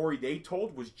the story they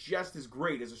told was just as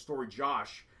great as the story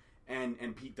Josh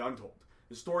and Pete Dunne told.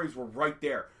 The stories were right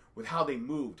there with how they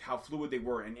moved, how fluid they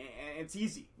were, and it's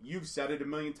easy. You've said it a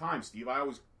million times, Steve. I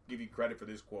always give you credit for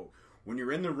this quote. When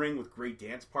you're in the ring with great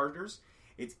dance partners,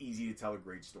 it's easy to tell a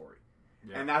great story.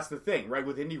 Yeah. And that's the thing, right?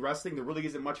 With indie wrestling, there really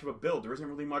isn't much of a build. There isn't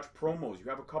really much promos. You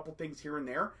have a couple things here and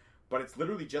there, but it's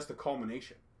literally just a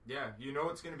culmination. Yeah,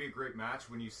 it's going to be a great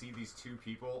match when you see these two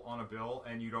people on a bill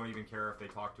and you don't even care if they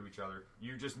talk to each other.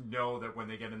 You just know that when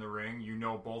they get in the ring, you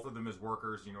know both of them as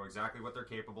workers. You know exactly what they're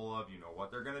capable of. You know what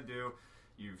they're going to do.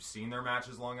 You've seen their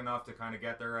matches long enough to kind of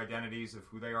get their identities of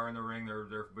who they are in the ring,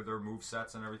 their move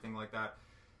sets and everything like that.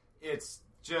 It's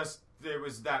just... There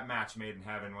was that match made in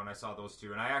heaven when I saw those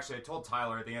two. And I told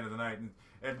Tyler at the end of the night,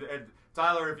 and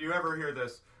Tyler, if you ever hear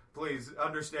this, please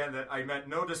understand that I meant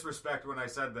no disrespect when I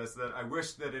said this, that I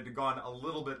wish that it had gone a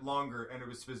little bit longer, and it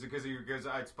was because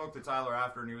I spoke to Tyler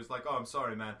after, and he was like, oh, I'm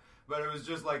sorry, man, But it was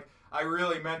just like, I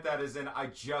really meant that as in I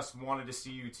just wanted to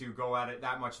see you two go at it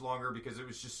that much longer because it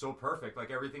was just so perfect.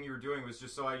 Like everything you were doing was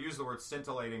just so, I use the word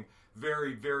scintillating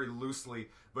very, very loosely,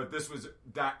 but this was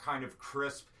that kind of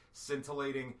crisp,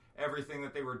 scintillating. Everything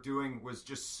that they were doing was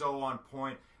just so on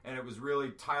point, and it was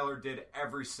really, Tyler did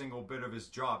every single bit of his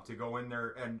job to go in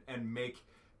there and make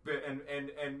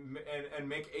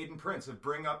make Aiden Prince, and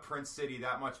bring up Prince City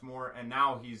that much more, and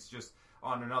now he's just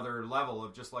on another level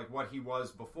of just like what he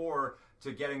was before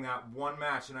to getting that one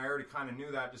match. And I already kind of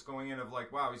knew that just going in of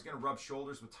like, wow, he's going to rub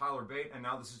shoulders with Tyler Bate, and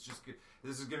now this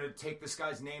is going to take this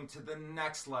guy's name to the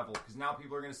next level, because now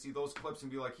people are going to see those clips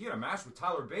and be like, he had a match with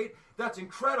Tyler Bate? That's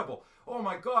incredible. Oh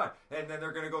my God. And then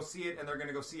they're going to go see it, and they're going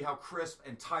to go see how crisp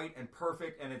and tight and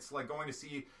perfect, and it's like going to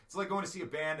see a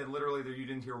band, and literally you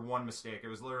didn't hear one mistake. It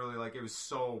was literally like, it was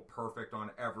so perfect on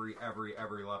every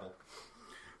level.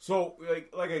 So,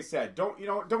 like I said,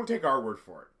 don't take our word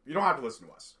for it. You don't have to listen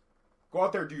to us. Go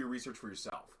out there and do your research for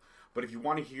yourself. But if you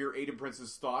want to hear Aiden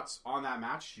Prince's thoughts on that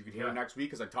match, you can hear it next week,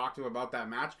 because I talked to him about that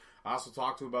match. I also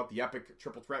talked to him about the epic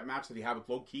triple threat match that he had with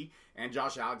Low Ki and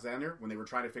Josh Alexander when they were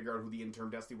trying to figure out who the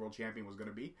interim Destiny World Champion was going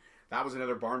to be. That was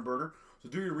another barn burner. So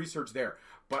do your research there.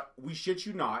 But we shit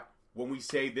you not when we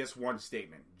say this one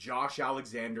statement. Josh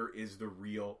Alexander is the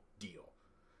real deal.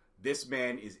 This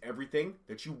man is everything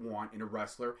that you want in a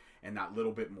wrestler, and that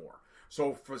little bit more.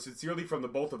 So, sincerely from the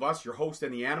both of us, your host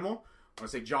and the animal, I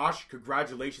want to say, Josh,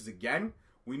 congratulations again.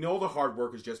 We know the hard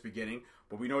work is just beginning,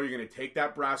 but we know you're going to take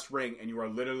that brass ring and you are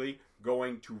literally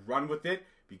going to run with it,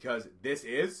 because this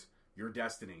is your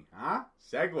destiny. Huh?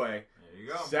 Segue. There you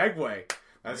go. Segue.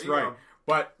 That's right. Go.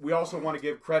 But we also want to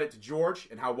give credit to George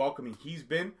and how welcoming he's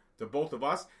been to both of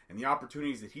us, and the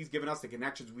opportunities that he's given us, the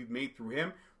connections we've made through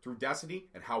him, through Destiny,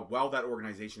 and how well that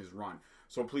organization is run.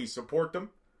 So please support them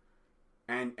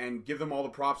and give them all the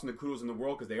props and the kudos in the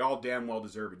world, because they all damn well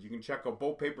deserve it. You can check out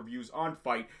both pay-per-views on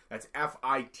FITE. That's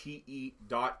FITE.tv.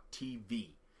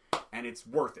 And it's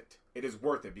worth it. It is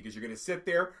worth it, because you're going to sit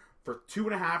there for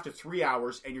 2.5 to 3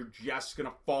 hours and you're just going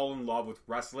to fall in love with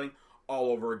wrestling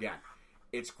all over again.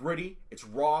 It's gritty, it's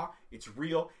raw, it's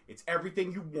real, it's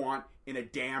everything you want in a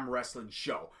damn wrestling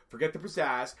show. Forget the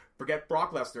pizzazz, forget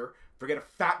Brock Lesnar, forget a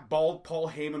fat, bald Paul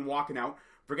Heyman walking out,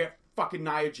 forget fucking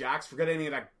Nia Jax, forget any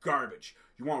of that garbage.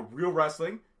 You want real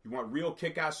wrestling, you want real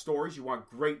kick-ass stories, you want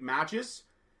great matches.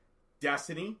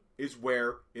 Destiny is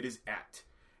where it is at.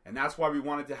 And that's why we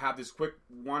wanted to have this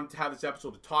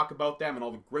episode to talk about them and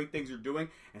all the great things they're doing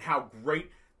and how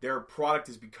great their product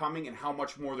is becoming and how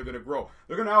much more they're going to grow.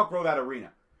 They're going to outgrow that arena.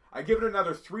 I give it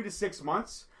another 3 to 6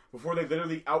 months before they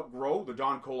literally outgrow the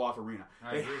Don Koloff arena.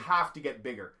 They have to get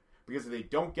bigger, because if they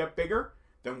don't get bigger,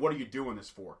 then what are you doing this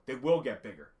for? They will get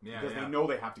bigger, because they know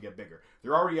they have to get bigger.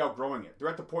 They're already outgrowing it. They're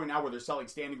at the point now where they're selling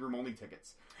standing room only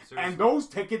tickets. Seriously. And those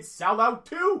tickets sell out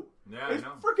too. Yeah, it's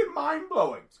freaking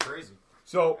mind-blowing. It's crazy.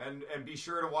 So and be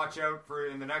sure to watch out for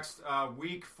in the next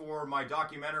week for my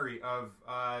documentary of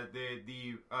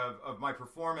of my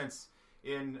performance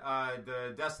in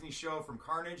the Destiny show from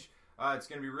Carnage. It's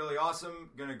going to be really awesome.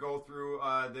 Going to go through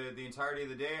the entirety of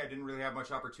the day. I didn't really have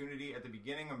much opportunity at the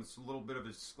beginning. I'm just a little bit of a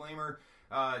disclaimer.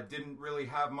 Didn't really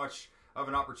have much of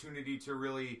an opportunity to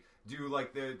really do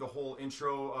like the whole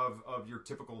intro of your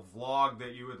typical vlog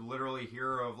that you would literally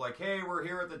hear of, like, hey, we're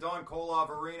here at the Don Koloff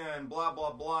Arena and blah,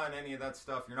 blah, blah, and any of that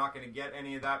stuff. You're not going to get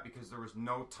any of that because there was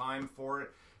no time for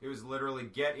it. It was literally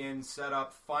get in, set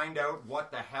up, find out what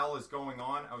the hell is going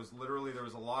on. There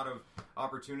was a lot of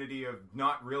opportunity of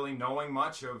not really knowing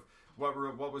much of what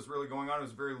was really going on. It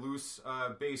was a very loose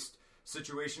based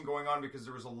situation going on, because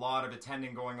there was a lot of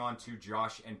attending going on to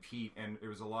Josh and Pete, and it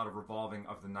was a lot of revolving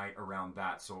of the night around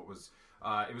that. So it was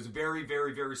a very,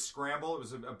 very, very scramble. It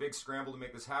was a big scramble to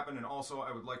make this happen. And also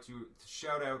I would like to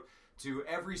shout out to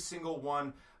every single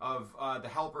one of the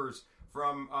helpers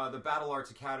from the Battle Arts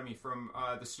Academy, from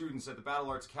the students at the Battle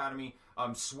Arts Academy.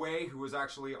 Sway, who was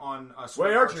actually on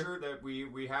Sway Archer that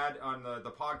we had on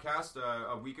the podcast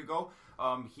a week ago.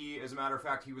 He, as a matter of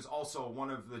fact, he was also one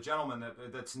of the gentlemen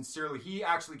that sincerely, he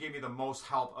actually gave me the most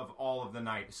help of all of the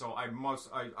night. So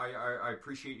I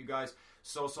appreciate you guys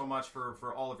so much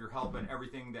for all of your help and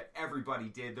everything that everybody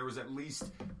did. There was at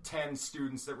least 10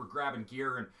 students that were grabbing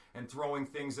gear and throwing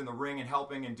things in the ring and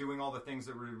helping and doing all the things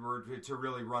that were to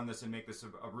really run this and make this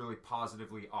a really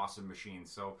positively awesome machine.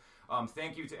 So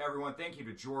thank you to everyone. Thank you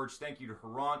to George. Thank you to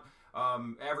Harant.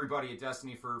 Everybody at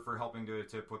Destiny for helping to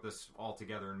put this all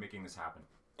together and making this happen.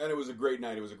 And it was a great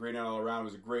night. It was a great night all around.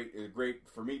 It was great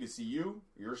for me to see you.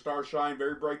 Your star shine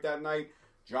very bright that night.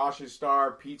 Josh's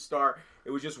star, Pete's star.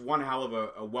 It was just one hell of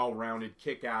a well-rounded,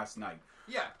 kick-ass night.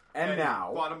 Yeah. And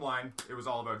now, bottom line, it was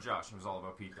all about Josh. It was all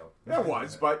about Pete, though. It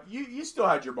was, but you still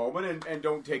had your moment, and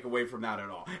don't take away from that at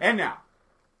all. And now,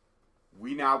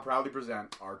 we now proudly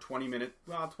present our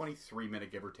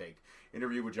 23-minute, give or take,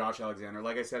 interview with Josh Alexander.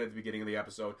 Like I said at the beginning of the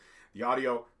episode, the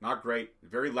audio, not great.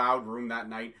 Very loud room that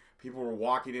night. People were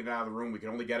walking in and out of the room. We could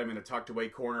only get them in a tucked-away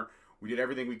corner. We did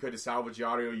everything we could to salvage the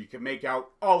audio. You can make out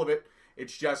all of it.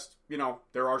 It's just,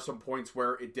 there are some points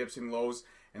where it dips and lows,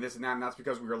 and this and that, and that's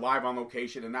because we were live on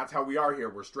location, and that's how we are here.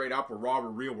 We're straight up, we're raw, we're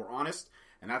real, we're honest,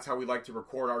 and that's how we like to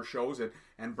record our shows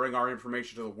and bring our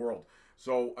information to the world.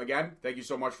 So, again, thank you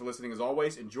so much for listening as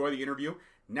always. Enjoy the interview.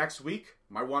 Next week,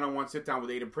 my one-on-one sit-down with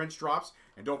Aiden Prince drops,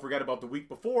 and don't forget about the week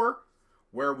before,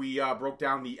 where we broke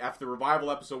down the F the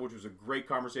Revival episode, which was a great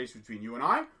conversation between you and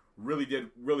I.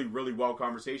 Really well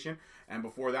conversation. And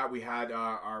before that, we had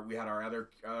our other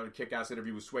kick-ass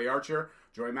interview with Sway Archer,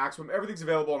 Joey Maximum. Everything's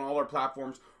available on all our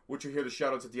platforms, which you'll hear the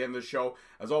shout-outs at the end of the show.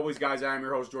 As always, guys, I am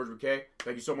your host, George McKay.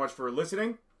 Thank you so much for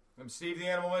listening. I'm Steve the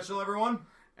Animal Mitchell, everyone.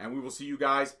 And we will see you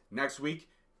guys next week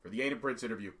for the Aiden Prince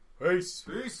interview.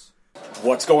 Peace.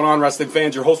 What's going on, wrestling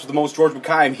fans? Your host with the most, George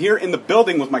McKay. I'm here in the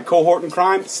building with my cohort in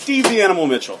crime, Steve the Animal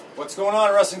Mitchell. What's going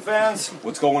on, wrestling fans?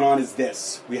 What's going on is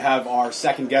this. We have our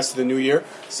second guest of the new year,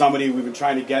 somebody we've been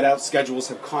trying to get out. Schedules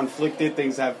have conflicted.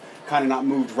 Things have kind of not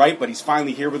moved right, but he's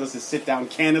finally here with us to sit down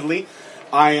candidly.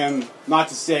 I am, not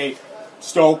to say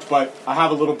stoked, but I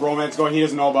have a little bromance going. He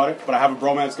doesn't know about it, but I have a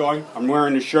bromance going. I'm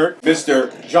wearing his shirt.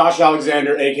 Mr. Josh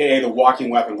Alexander, a.k.a. The Walking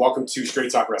Weapon. Welcome to Straight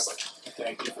Talk Wrestling.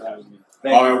 Thank you for having me. We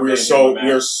are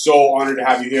so honored to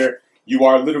have you here. You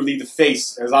are literally the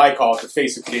face, as I call it, the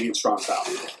face of Canadian Strong Style.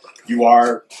 You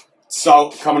are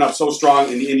coming up so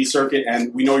strong in the indie circuit,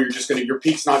 and we know you're just your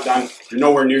peak's not done. You're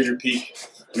nowhere near your peak.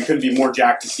 We couldn't be more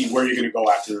jacked to see where you're going to go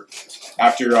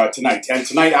after tonight. And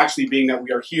tonight, actually, being that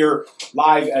we are here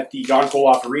live at the John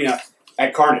Koloff Arena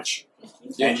at Carnage,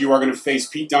 and you are going to face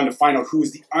Pete Dunne to find out who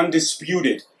is the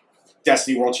undisputed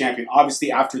Destiny World Champion.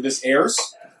 Obviously, after this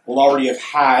airs, we'll already have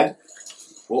had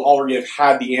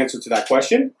the answer to that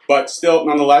question, but still,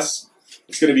 nonetheless,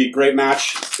 it's going to be a great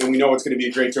match, and we know it's going to be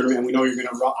a great tournament, and we know you're going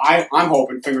to. I'm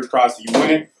hoping, fingers crossed, that you win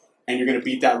it, and you're going to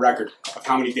beat that record of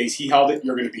how many days he held it.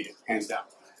 You're going to beat it, hands down.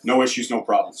 No issues, no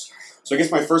problems. So I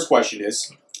guess my first question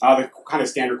is the kind of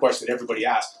standard question that everybody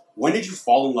asks: when did you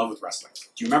fall in love with wrestling?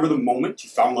 Do you remember the moment you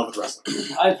fell in love with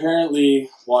wrestling? I apparently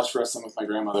watched wrestling with my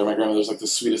grandmother. My grandmother's like the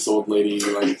sweetest old lady,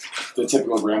 like the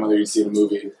typical grandmother you'd see in a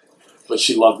movie. But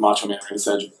she loved Macho Man and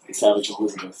Savage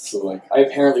Elizabeth. So, like, I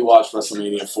apparently watched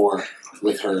WrestleMania 4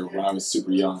 with her when I was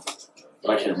super young.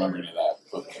 But I can't remember any of that.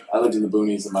 But I lived in the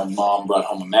boonies, and my mom brought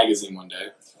home a magazine one day.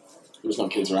 There was no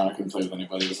kids around. I couldn't play with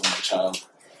anybody. It was only a child.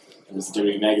 It was a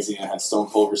WWE magazine. It had Stone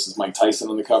Cold versus Mike Tyson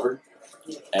on the cover.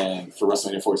 And for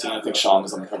WrestleMania 14, I think Shawn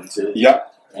was on the cover, too.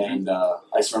 Yep. And I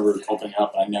just remember opening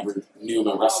up, and I never knew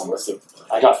about wrestling. So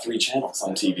I got 3 channels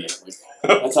on TV. Like,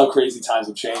 that's how crazy times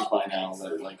have changed by now.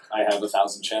 That, like, I have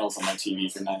 1,000 channels on my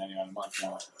TV for $9.99 a month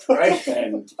now. Right.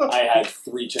 And I had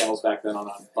 3 channels back then on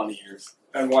funny years.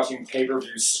 And watching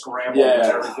pay-per-views scramble and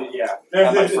everything. Yeah.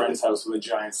 At my friend's house with a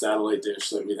giant satellite dish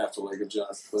that we'd have to, like,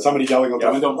 adjust. But, somebody yelling out the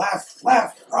window, left,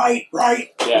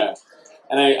 right. Yeah.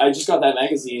 And I just got that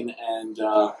magazine, and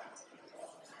I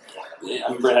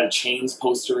remember it had a Chains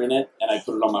poster in it, and I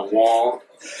put it on my wall.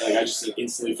 Like, I just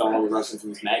instantly fell in love with wrestling from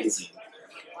this magazine.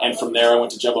 And from there, I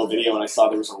went to Jumbo Video, and I saw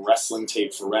there was a wrestling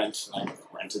tape for rent, and I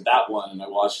rented that one, and I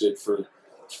watched it for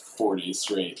 4 days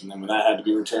straight. And then when that had to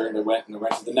be returned, I went and I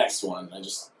rented the next one. I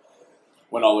just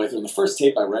went all the way through. And the first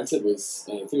tape I rented was,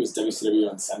 I think it was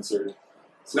WCW Uncensored.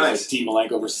 So nice. It was like Dean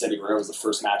Malenko versus Eddie Guerrero was the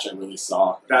first match I really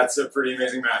saw. That's a pretty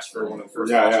amazing match for one of the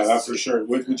first matches. Yeah, that's for sure.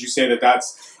 Would you say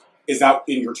is that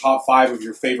in your top 5 of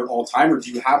your favorite all time, or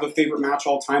do you have a favorite match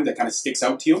all time that kind of sticks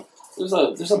out to you? There's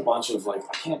a bunch of, like,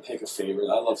 I can't pick a favorite.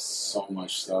 I love so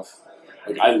much stuff.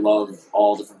 Like, I love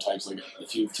all different types. Like,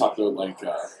 if you talk about, like,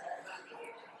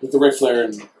 with the Ric Flair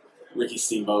and Ricky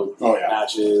Steamboat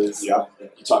matches. Yeah.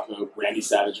 You talk about Randy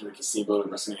Savage and Ricky Steamboat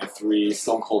at WrestleMania 3.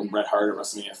 Stone Cold and Bret Hart at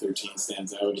WrestleMania 13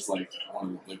 stands out as, like,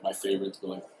 one of, like, my favorites. But,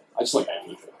 like, I just like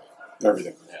everything.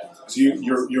 Everything. Yeah. So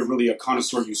you're really a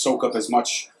connoisseur. You soak up as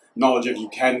much knowledge as you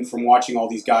can from watching all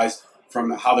these guys, from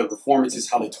how their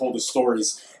performances, how they told the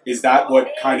stories. Is that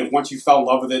what kind of, once you fell in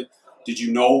love with it, did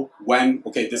you know when,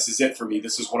 okay, this is it for me,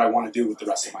 this is what I want to do with the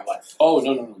rest of my life? Oh,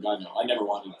 no, God, no. I never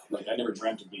wanted, like, I never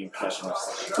dreamt of being a professional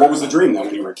wrestler. What was the dream, then,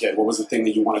 when you were a kid? What was the thing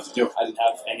that you wanted to do? I didn't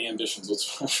have any ambitions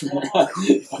whatsoever,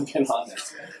 if I'm being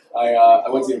honest. I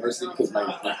went to university because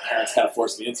my parents kind of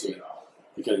forced me into it,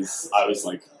 because I was,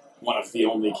 like, one of the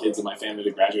only kids in my family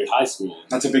to graduate high school.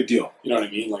 That's a big deal. You know what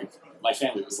I mean? Like, my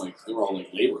family was, like, they were all, like,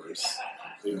 laborers.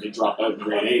 they drop out in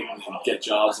grade 8 and then get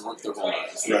jobs and work their whole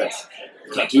lives. Right.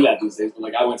 You can't do that these days. But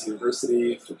like I went to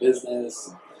university for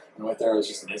business. And I went there. I was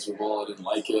just miserable. I didn't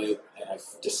like it, and I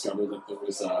discovered that there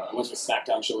was. I went to a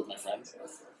SmackDown show with my friends,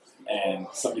 and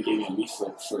somebody gave me a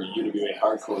leaflet for a UWA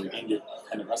hardcore independent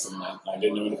wrestling event. I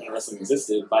didn't know independent wrestling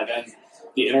existed. By then,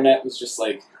 the internet was just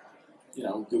like,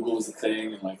 Google was a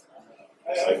thing, and like.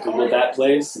 So I Googled that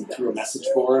place, and through a message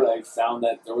board, I found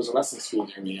that there was a wrestling school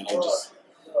near me, and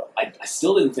I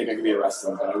still didn't think I could be a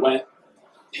wrestler, but I went,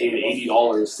 paid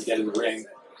 $80 to get in the ring,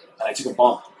 and I took a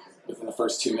bump within the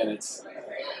first 2 minutes,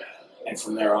 and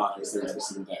from there on, I was there every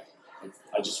single day. Like,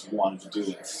 I just wanted to do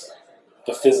this.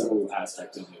 The physical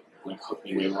aspect of it hooked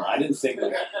me way more. I didn't think,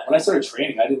 when I started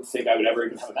training, I didn't think I would ever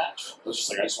even have a match. I was just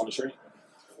like, I just want to train.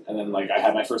 And then, I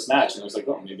had my first match, and I was like,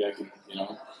 oh, maybe I could,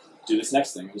 do this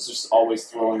next thing. It was just always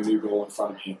throwing a new goal in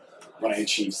front of me when I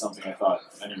achieved something I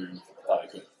never even thought I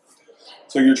could.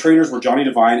 So your trainers were Johnny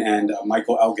Devine and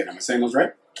Michael Elgin. Am I saying those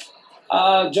right?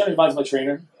 Johnny Devine's my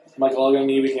trainer. Michael Elgin and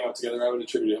me, we came up together. I would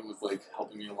attribute him with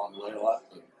helping me along the way a lot,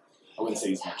 but I wouldn't say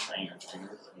he's my trainer.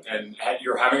 And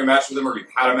you're having a match with him, or you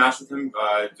had a match with him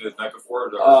the night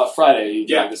before? Or? Friday. He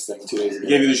gave this thing 2 days ago. He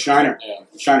gave you the Shiner. Yeah.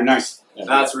 The Shiner, nice. Yeah,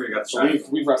 that's where you got the Shiner.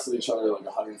 We've wrestled each other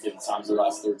 150 times the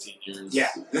last 13 years. Yeah.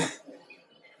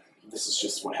 This is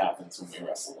just what happens when we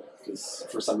wrestle. Because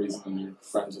for some reason, when you're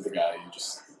friends with a guy,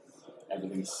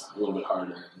 everything's a little bit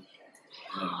harder.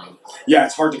 Yeah,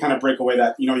 it's hard to kind of break away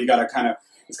that, you got to kind of,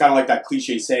 it's kind of like that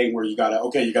cliche saying where you got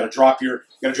to drop your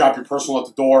personal at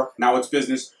the door. Now it's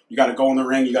business. You got to go in the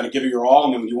ring. You got to give it your all.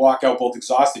 And then when you walk out both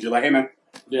exhausted, you're like, hey, man,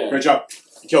 great job.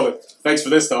 You killed it. Thanks for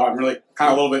this, though. I'm really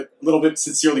kind of a little bit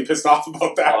sincerely pissed off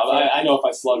about that. Well, I know if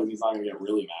I slug him, he's not going to get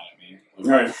really mad at me.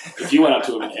 Right. If you went up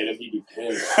to him and hit him, he'd be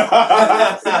pissed.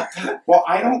 Well,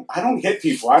 I don't hit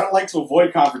people. I don't like to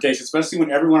avoid confrontation, especially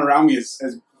when everyone around me is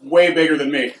way bigger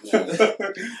than me.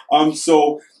 Yeah.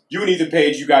 So you and Ethan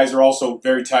Page, you guys are also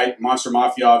very tight. Monster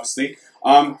Mafia, obviously.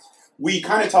 We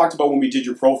kind of talked about when we did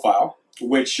your profile,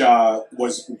 which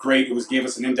was great. It gave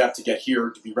us an in-depth to get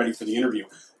here to be ready for the interview.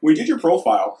 When we did your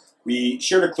profile, we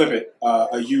shared a clip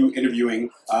of you interviewing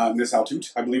Miss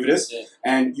Altut, I believe it is,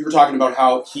 and you were talking about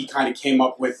how he kind of came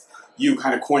up with you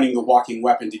kind of coining the walking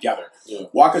weapon together. Yeah.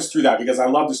 Walk us through that, because I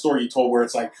love the story you told where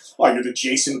it's like, oh, you're the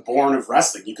Jason Bourne of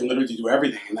wrestling. You can literally do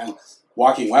everything. And then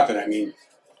walking weapon, I mean,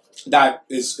 that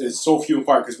is so few and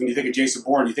far, because when you think of Jason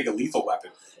Bourne, you think of lethal weapon.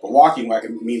 But walking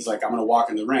weapon means I'm going to walk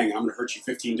in the ring and I'm going to hurt you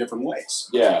 15 different ways.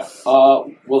 Yeah.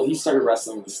 Well, he started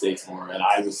wrestling in the States more, and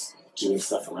I was doing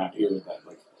stuff around here with that.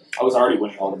 I was already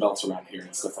winning all the belts around here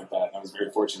and stuff like that, and I was very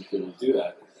fortunate to be able to do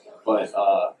that. But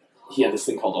he had this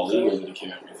thing called All Ego that he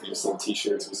came out with. He was selling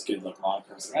T-shirts with good monikers. I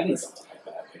was like, I need something like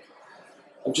that.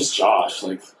 I'm just Josh. You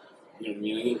know what I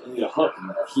mean? I need a hook.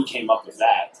 And he came up with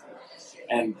that.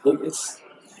 And it's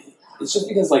just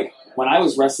because when I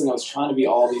was wrestling, I was trying to be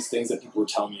all these things that people were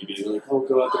telling me to be. They're like, oh,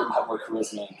 go out there and have more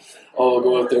charisma. Oh,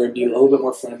 go out there and be a little bit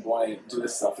more flamboyant and do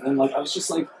this stuff. And then I was just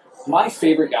my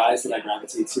favorite guys that I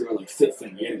gravitate to are Fit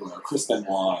Finnegan, Chris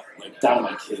Benoit,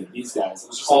 Dynamite Kid, these guys. It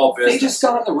was just all they just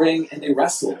got on the ring and they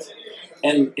wrestled.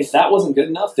 And if that wasn't good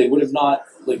enough, they would have not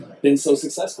been so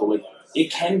successful.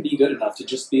 It can be good enough to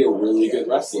just be a really good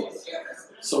wrestler.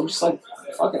 So I'm just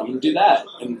fuck it, I'm going to do that.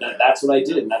 And that's what I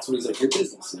did. And that's when he's like, you're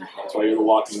business. And that's why you're the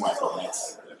walking weapon.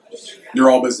 You're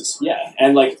all business. Yeah,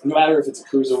 and no matter if it's a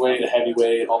cruiserweight, a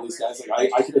heavyweight, all these guys, I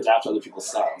can adapt to other people's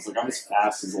styles. I'm as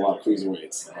fast as a lot of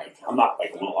cruiserweights. I'm not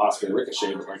a little Oscar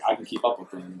Ricochet, but I can keep up with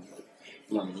them.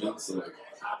 You know what I mean?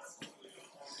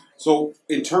 So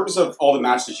in terms of all the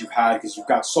matches you've had, because you've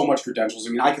got so much credentials, I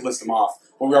mean, I could list them off,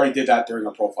 but we already did that during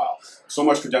our profile. So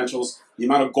much credentials, the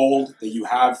amount of gold that you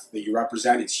have, that you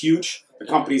represent, it's huge. The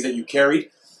companies that you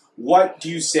carried. What do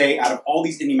you say out of all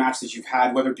these indie matches you've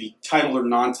had, whether it be title or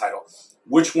non-title,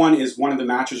 which one is one of the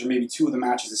matches or maybe two of the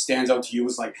matches that stands out to you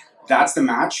as that's the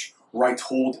match where I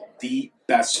told the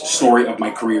best story of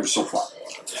my career so far?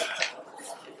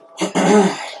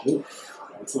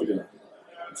 That's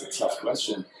a tough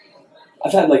question.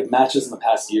 I've had matches in the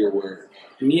past year where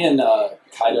me and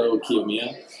Kaido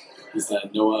Kiyomiya, he's the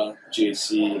Noah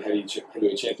GHC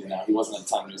heavyweight champion now. He wasn't at the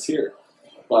time when he was here.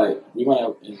 But we went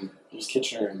out and it was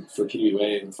Kitchener for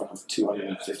PWA in front of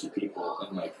 250 people,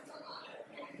 and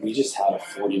we just had a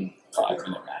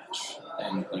 45-minute match,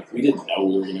 and we didn't know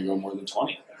we were going to go more than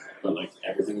 20, but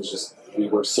everything was just, we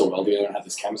worked so well together and had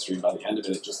this chemistry, and by the end of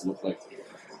it, it just looked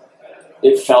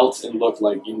it felt and looked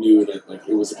like you knew that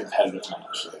it was a competitive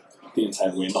match the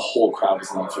entire way, and the whole crowd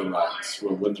was on for the rides.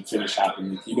 When the finish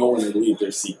happened, when they leave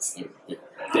their seats,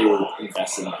 they were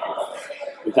invested in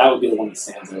it. That would be the one that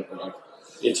stands out.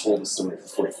 It told the story for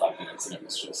 45 minutes, and it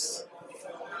was just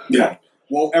Yeah.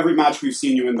 Well, every match we've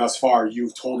seen you in thus far,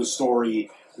 you've told a story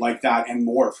like that and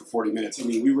more for 40 minutes. I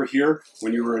mean, we were here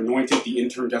when you were anointed the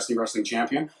interim Destiny Wrestling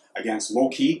champion against Low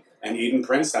Ki and Aiden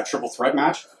Prince, that triple threat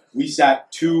match. We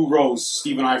sat 2 rows,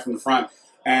 Steve and I, from the front,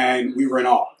 and we were in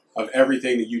awe of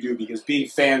everything that you do, because being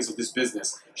fans of this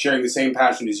business, sharing the same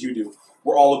passion as you do,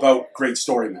 we're all about great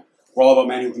storymen. We're all about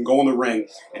men who can go in the ring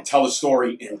and tell a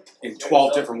story in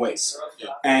 12 different ways.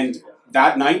 And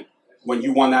that night, when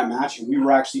you won that match, and we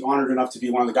were actually honored enough to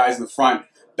be one of the guys in the front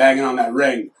banging on that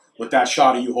ring with that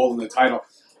shot of you holding the title,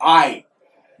 I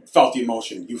felt the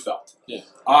emotion you felt. Yeah.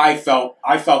 I felt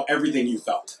everything you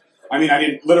felt. I mean, I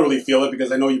didn't literally feel it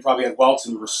because I know you probably had welts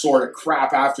and you were sore to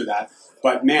crap after that.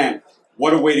 But man,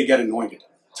 what a way to get anointed.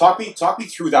 Talk me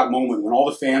through that moment when all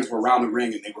the fans were around the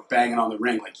ring and they were banging on the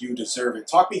ring like you deserve it.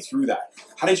 Talk me through that.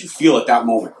 How did you feel at that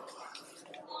moment?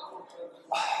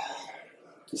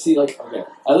 You see, like, okay,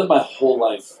 I lived my whole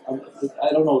life.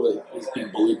 I don't know if I was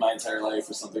being bullied my entire life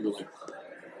or something, but, like,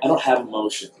 I don't have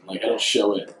emotion. Like, I don't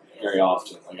show it very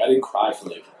often. Like, I didn't cry for,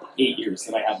 like, 8 years.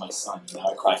 Then I had my son, and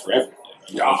now I cry for everything.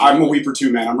 Yeah, I'm a weeper too,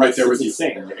 man. I'm right there with you. It's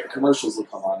insane. Like, commercials will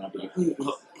come on, and I'll be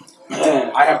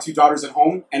like, I have 2 daughters at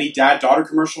home. Any dad-daughter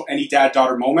commercial, any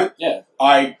dad-daughter moment, yeah,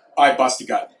 I bust a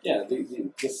gut. Yeah,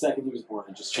 the second he was born,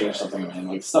 it just changed something in him.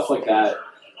 Like, stuff like that,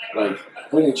 like,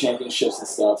 winning championships and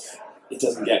stuff, it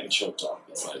doesn't get me choked up.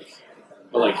 It's like,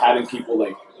 but like having people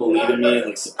like believe in me and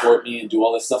like support me and do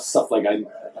all this stuff like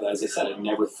as I said, I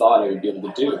never thought I would be able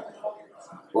to do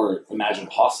or imagine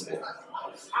possible.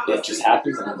 It just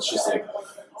happens, and it's just like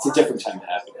it's a different kind of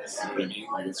happiness. You know what I mean?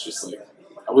 Like it's just like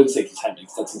I wouldn't say contentment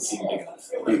because that doesn't seem big enough.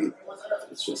 Like,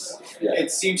 it's just yeah. It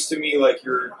seems to me like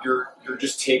you're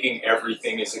just taking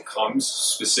everything as it comes,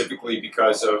 specifically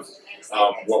because of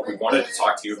what we wanted to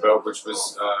talk to you about, which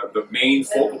was the main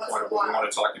focal point of what we wanted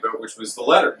to talk to you about, which was the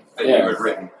letter that you had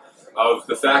written. Of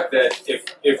the fact that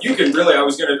if you can really, I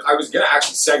was gonna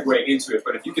actually segue into it,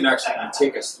 but if you can actually even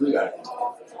take us through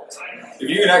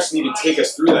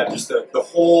that, just the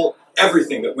whole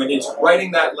everything that went into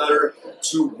writing that letter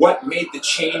to what made the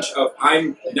change of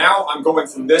I'm going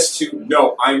from this to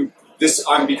no, I'm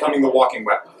becoming the walking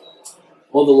weapon.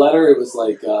 Well, the letter, it was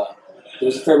like there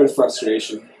was a fair bit of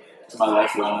frustration in my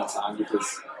life around that time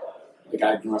because like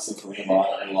I'd been wrestling for Ring of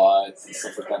Honor a lot and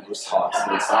stuff like that. There was talks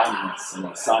about signing us, and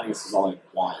like signing us was all I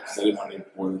wanted because I didn't want any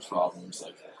border problems.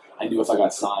 Like I knew if I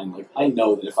got signed, like I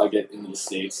know that if I get into the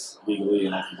States legally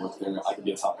and I can work there, I can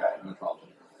be a top guy, no problem.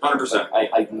 100%.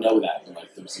 I know that, but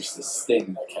like there was just this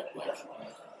thing that kept like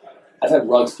I've had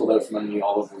rugs pulled out from under me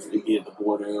all over, be at the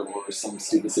border or some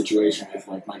stupid situation with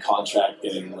like my contract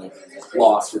getting like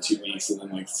lost for 2 weeks and then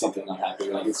like something not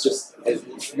happening. Like it's just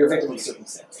you're a victim of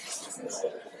circumstances.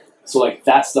 So like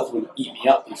that stuff would eat me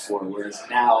up before, whereas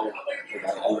now like,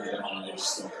 I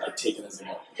just I take it as a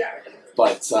go.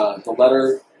 But the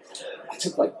letter, I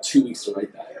took like 2 weeks to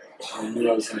write that. And I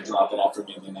knew I was going to drop it after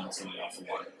making the announcement off the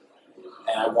one.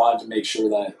 And I wanted to make sure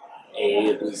that A,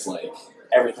 it was like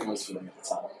everything was for them at the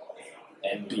time,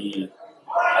 and B,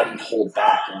 I didn't hold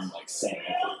back on like saying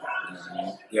everything. You know what I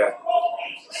mean? Yeah.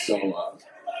 So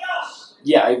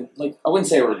yeah, I wouldn't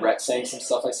say I regret saying some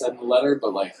stuff I said in the letter,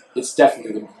 but like it's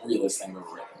definitely the realest thing I've ever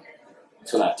written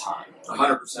for that time.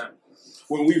 100%.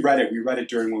 When we read it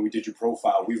during when we did your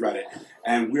profile. We read it,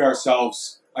 and we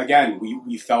ourselves. Again,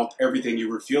 we felt everything you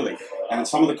were feeling. And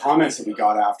some of the comments that we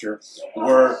got after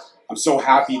were, I'm so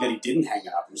happy that he didn't hang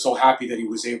up. I'm so happy that he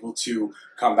was able to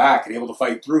come back and able to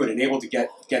fight through it and able to get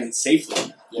it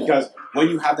safely. Yeah. Because when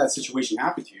you have that situation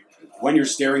happen to you, when you're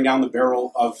staring down the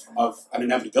barrel of an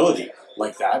inevitability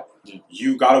like that,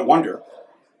 you got to wonder.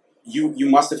 You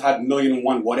must have had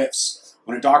 1,000,001 what ifs.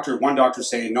 When one doctor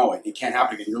saying, no, it can't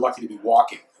happen again, you're lucky to be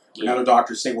walking. Another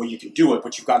doctor saying, well, you can do it,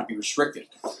 but you've got to be restricted.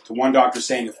 To one doctor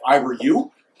saying, if I were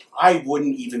you, I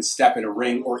wouldn't even step in a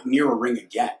ring or near a ring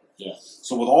again. Yeah.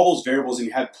 So with all those variables in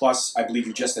your head, plus I believe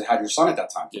you just had your son at that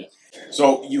time. Yeah.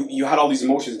 So you had all these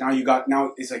emotions.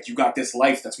 Now it's like you got this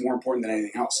life that's more important than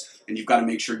anything else, and you've got to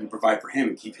make sure you provide for him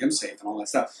and keep him safe and all that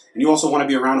stuff. And you also want to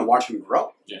be around and watch him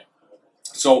grow. Yeah.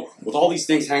 So with all these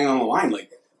things hanging on the line,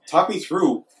 like talk me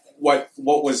through what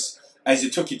was as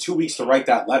it took you 2 weeks to write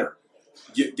that letter.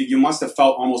 You must have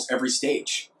felt almost every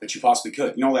stage that you possibly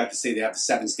could. You know, they have to say they have the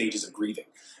 7 stages of grieving.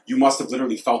 You must have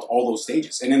literally felt all those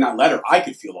stages. And in that letter, I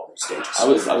could feel all those stages.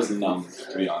 I was numb,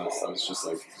 to be honest. I was just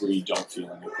like, where you don't feel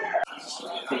anything.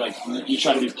 But like, you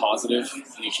try to be positive,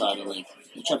 and you try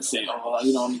to say, oh, well,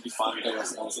 I'm going to be fine with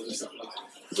wrestling, all this other stuff. Like,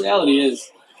 the reality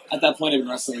is, at that point, I've been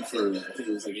wrestling for, I think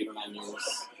it was like 8 or 9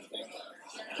 years,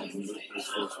 I think. It was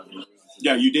 4 or 5 years.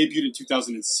 Yeah, you debuted in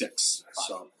 2006.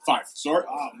 So 5. Sorry.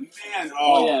 Oh man.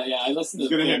 Oh yeah. I listened to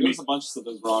It's gonna hit there me. was a bunch of stuff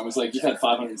that was wrong. It was like you've had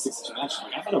 562 matches. I'm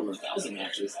like, I've had over 1,000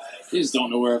 matches. You just don't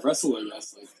know where I've wrestled, I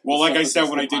guess. Well, like I said stuff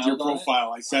when I that's did your compiled on it.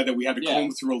 profile, I said that we had to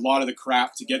comb through a lot of the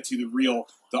crap to get to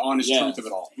the honest truth of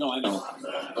it all. No, I know.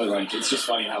 But like, it's just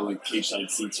funny how like cage side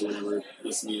seats or whatever,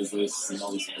 this me is this and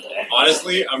all this.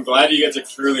 Honestly, I'm glad you get to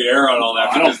clear the air on all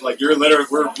that because, like, you're literally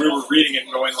we were reading it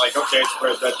and going like, okay,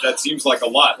 that seems like a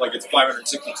lot. Like it's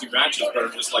 562 matches, but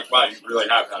I'm just like, wow, you really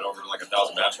have had over like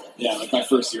 1,000 matches. Yeah, like my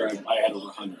first year, I had over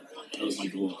 100. That was my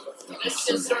goal.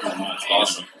 That's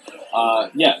awesome.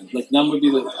 Yeah, like none would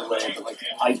be the way, but like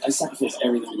I sacrificed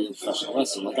everything to be a professional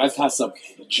wrestler. Like I've passed up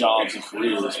jobs and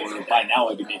careers where by now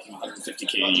I'd be making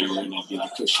 $150K a year and I'd be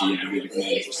like cushy and I'd be like a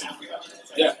manager or something like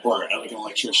that. Yeah, or like an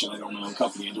electrician. I own my own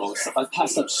company and do all this stuff. I've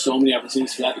passed up so many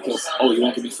opportunities for that because you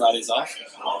won't give me Fridays off,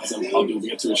 so I'll be able to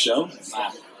get to a show.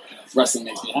 Wrestling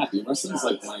makes me happy. Wrestling is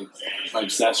like my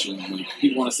obsession. Like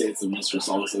people want to say it's a mistress,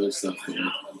 all this other stuff, but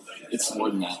like, it's more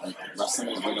than that. Like wrestling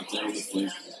is right up there with like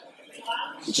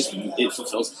it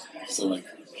fulfills me. So like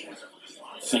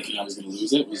thinking I was going to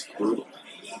lose it was brutal.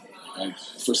 Like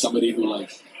for somebody who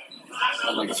like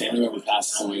when like a family member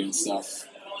passes away and stuff,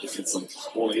 if it's like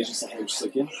old age and stuff, I'm just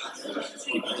like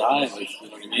people die. Like you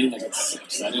know what I mean? Like it's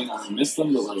upsetting. I miss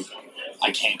them, but like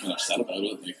I can't get upset about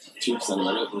it. Like too upset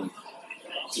about it. But, like,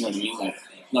 you know what I mean? Like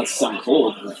not to sound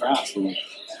cold or crass, but like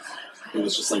it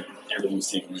was just like everything was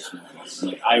taken away from me. So,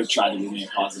 like I tried to remain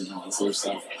positive and all this other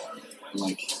stuff. And,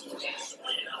 like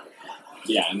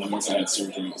yeah, and then once I had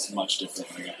surgery, it was much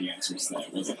different. I got the answers that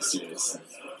it wasn't serious.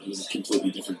 It was a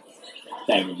completely different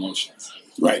bag of emotions.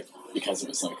 Right. Because it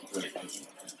was like, right,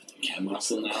 I can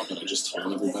wrestle now, but I just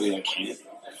told everybody I can't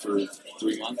for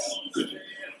 3 months.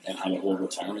 And had a whole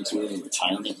retirement tour and a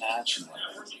retirement match. And like,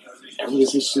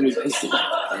 everybody's just really pissed at me.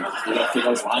 Like, they don't think I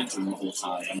was lying to them the whole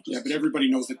time. Yeah, but everybody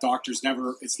knows that doctors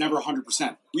it's never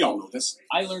 100%. We all know this.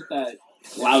 I learned that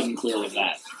loud and clear with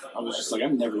that. I was just like,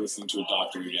 I'm never listening to a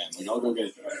doctor again. Like, I'll go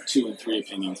get 2 and 3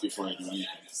 opinions before I do anything.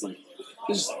 It's like,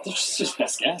 it's just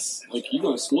best guess. Like, you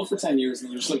go to school for 10 years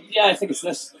and you're just like, yeah, I think it's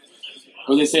this.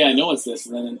 Or they say, I know it's this,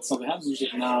 and then something happens and you're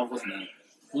just like, no, it wasn't that.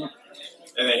 Yeah.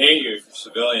 And they hate you if you're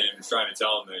civilian and trying to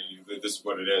tell them that this is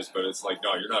what it is, but it's like,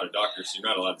 no, you're not a doctor, so you're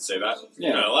not allowed to say that. Yeah.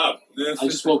 You're not allowed. I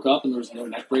just woke up and there was no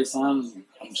neck brace on.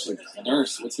 I'm just like,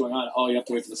 nurse, what's going on? Oh, you have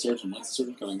to wait for the surgeon. When's the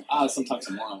surgeon coming? Sometime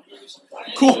tomorrow.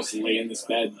 Cool. Just lay in this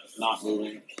bed, not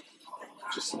moving.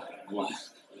 Just like, what?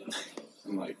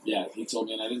 I'm like, yeah, he told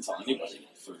me, and I didn't tell anybody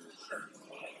for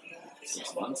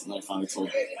 6 months, and then I finally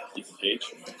told Ethan Page.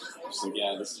 I was like,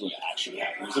 yeah, this is what actually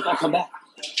happened. He was like, I'll come back.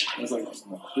 I was like,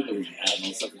 people are mad and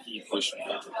all stuff, and he pushed me.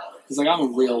 He's like, I'm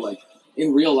a real, like,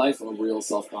 in real life, I'm a real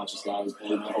self-conscious guy. I was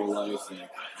bullied my whole life, and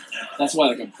that's why,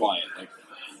 like, I'm quiet. Like,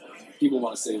 people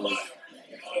want to say, like,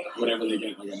 whatever they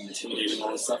get, like, I'm intimidated and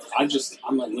all this stuff.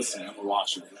 I'm not listening, I'm a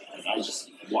watcher. Like, I just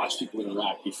watch people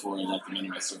interact before I let them into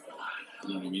my circle.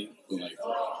 You know what I mean? But, like,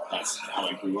 that's how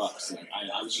I grew up. So, like,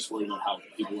 I was just worried about how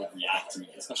people would react to me,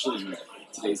 especially in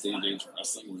today's day and age of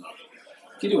wrestling, where, like,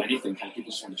 if you do anything, kind of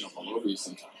people just want to jump all over you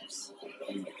sometimes.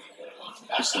 And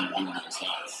I just don't do one of those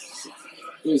guys. So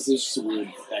it was just a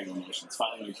weird bag of emotions.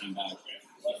 Finally, when I came back,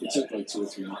 it took like 2 or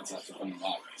 3 months after coming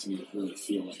back to me to really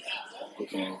feel like,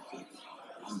 okay,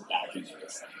 I'm back into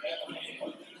this.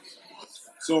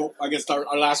 So I guess our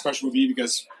last question would be,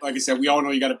 because, like I said, we all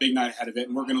know you got a big night ahead of it,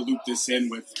 and we're going to loop this in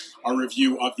with our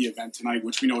review of the event tonight,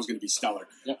 which we know is going to be stellar.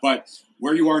 Yep. But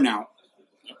where you are now,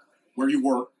 where you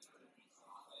were,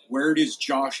 where does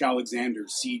Josh Alexander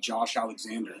see Josh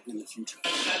Alexander in the future?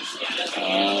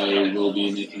 I will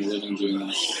be making a living doing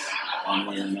this one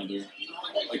way or another.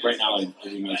 Like right now, I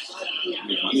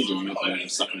make money doing it, but I'm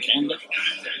stuck in Canada.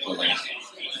 But like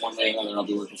one way or another, I'll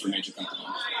be working for a major company.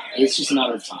 It's just a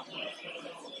matter of time.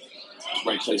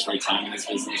 Right place, right time in this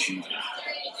business. And like,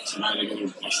 tonight I get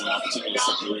an excellent opportunity to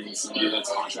step in the ring with somebody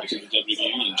that's contracted with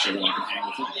WWE and show that I can hang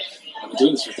with him. I've been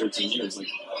doing this for 13 years. Like,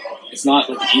 it's not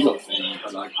like an ego thing,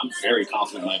 but like I'm very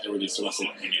confident in my abilities to wrestle.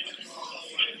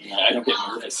 I don't get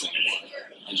nervous anymore.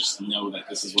 I just know that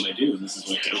this is what I do and this is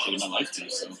what I dedicated my life to.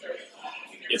 So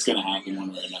it's going to happen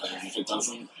one way or another. And if it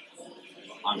doesn't,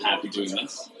 I'm happy doing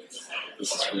this.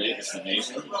 This is great. This is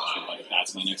amazing. But like,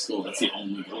 that's my next goal. That's the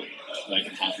only goal that I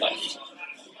can have left.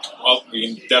 Well,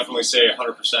 we can definitely say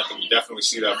 100% that we definitely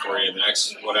see that for you in the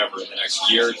next, the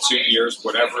next year, 2 years,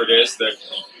 whatever it is that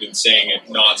you've been saying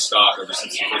it nonstop ever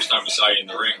since the first time we saw you in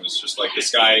the ring. It was just like,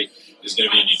 this guy is going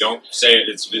to be, and you don't say it,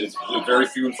 it's very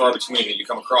few and far between that you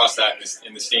come across that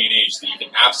in this day and age, that you can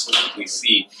absolutely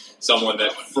see someone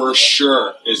that for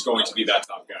sure is going to be that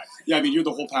top guy. Yeah, I mean, you're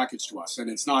the whole package to us, and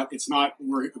it's not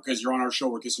because you're on our show,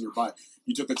 we're kissing your butt.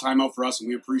 You took the time out for us, and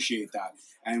we appreciate that.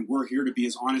 And we're here to be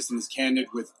as honest and as candid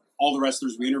with all the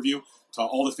wrestlers we interview, to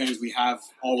all the fans we have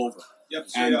all over. Yep,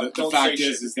 and the fact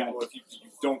is that if you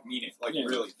don't mean it,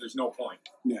 really, there's no point.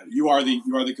 Yeah, you are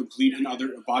the complete and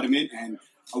utter embodiment, and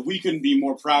we couldn't be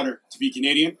more prouder to be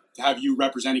Canadian, to have you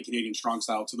representing Canadian strong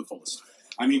style to the fullest.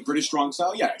 I mean, British strong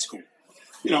style, yeah, it's cool.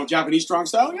 Japanese strong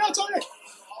style, yeah, it's all right.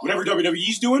 Whatever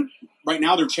WWE's doing right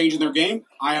now, they're changing their game.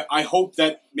 I hope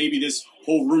that maybe this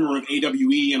whole rumor of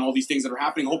AWE and all these things that are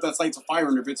happening, I hope that lights a fire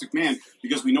under Vince McMahon,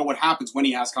 because we know what happens when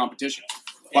he has competition.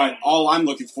 But all I'm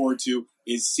looking forward to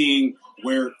is seeing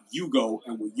where you go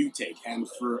and what you take. And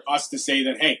for us to say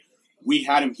that, hey, we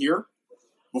had him here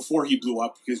before he blew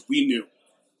up, because we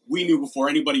knew before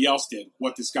anybody else did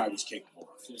what this guy was capable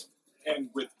of. And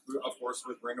of course,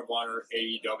 with Ring of Honor,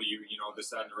 AEW, this,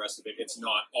 that, and the rest of it, it's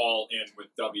not all in with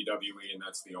WWE, and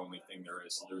that's the only thing there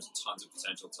is. So there's tons of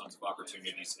potential, tons of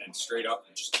opportunities, and straight up,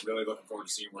 just really looking forward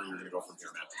to seeing where you're going to go from here,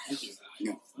 man. Thank you.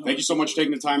 Yeah. Thank you so much for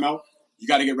taking the time out. You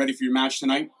got to get ready for your match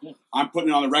tonight. Yeah. I'm putting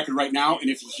it on the record right now, and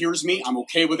if he hears me, I'm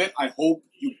okay with it. I hope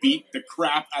you beat the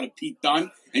crap out of Pete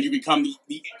Dunne, and you become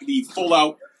the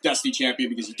full-out Destiny champion,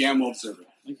 because you damn well deserve it.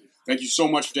 Thank you so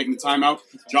much for taking the time out.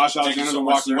 Josh Alexander, the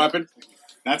Walking Weapon.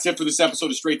 That's it for this episode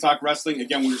of Straight Talk Wrestling.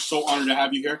 Again, we're so honored to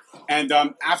have you here. And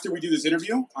after we do this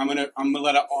interview, I'm gonna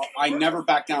let I never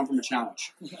back down from a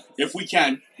challenge. If we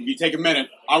can, if you take a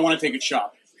minute, I want to take a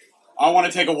chop. I want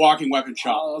to take a walking weapon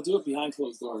chop. I'll do it behind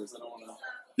closed doors. I don't want to.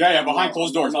 Yeah, behind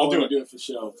closed doors. I'll do it. Do it for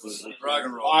show. Rock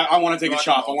and roll. I want to take a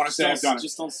chop. I want to say I've done it.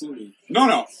 Just don't sue me.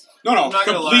 No.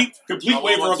 Complete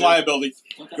waiver of liability.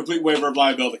 Okay. Complete waiver of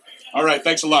liability. All right.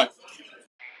 Thanks a lot.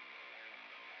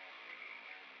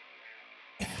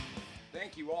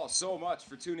 Thank you all so much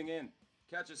for tuning in.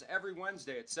 Catch us every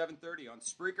Wednesday at 7:30 on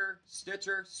Spreaker,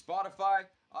 Stitcher, Spotify,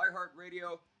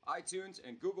 iHeartRadio, iTunes,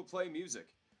 and Google Play Music.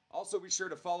 Also, be sure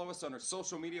to follow us on our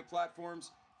social media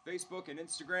platforms, Facebook and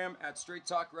Instagram at Straight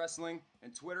Talk Wrestling,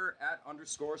 and Twitter at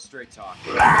 _Straight Talk.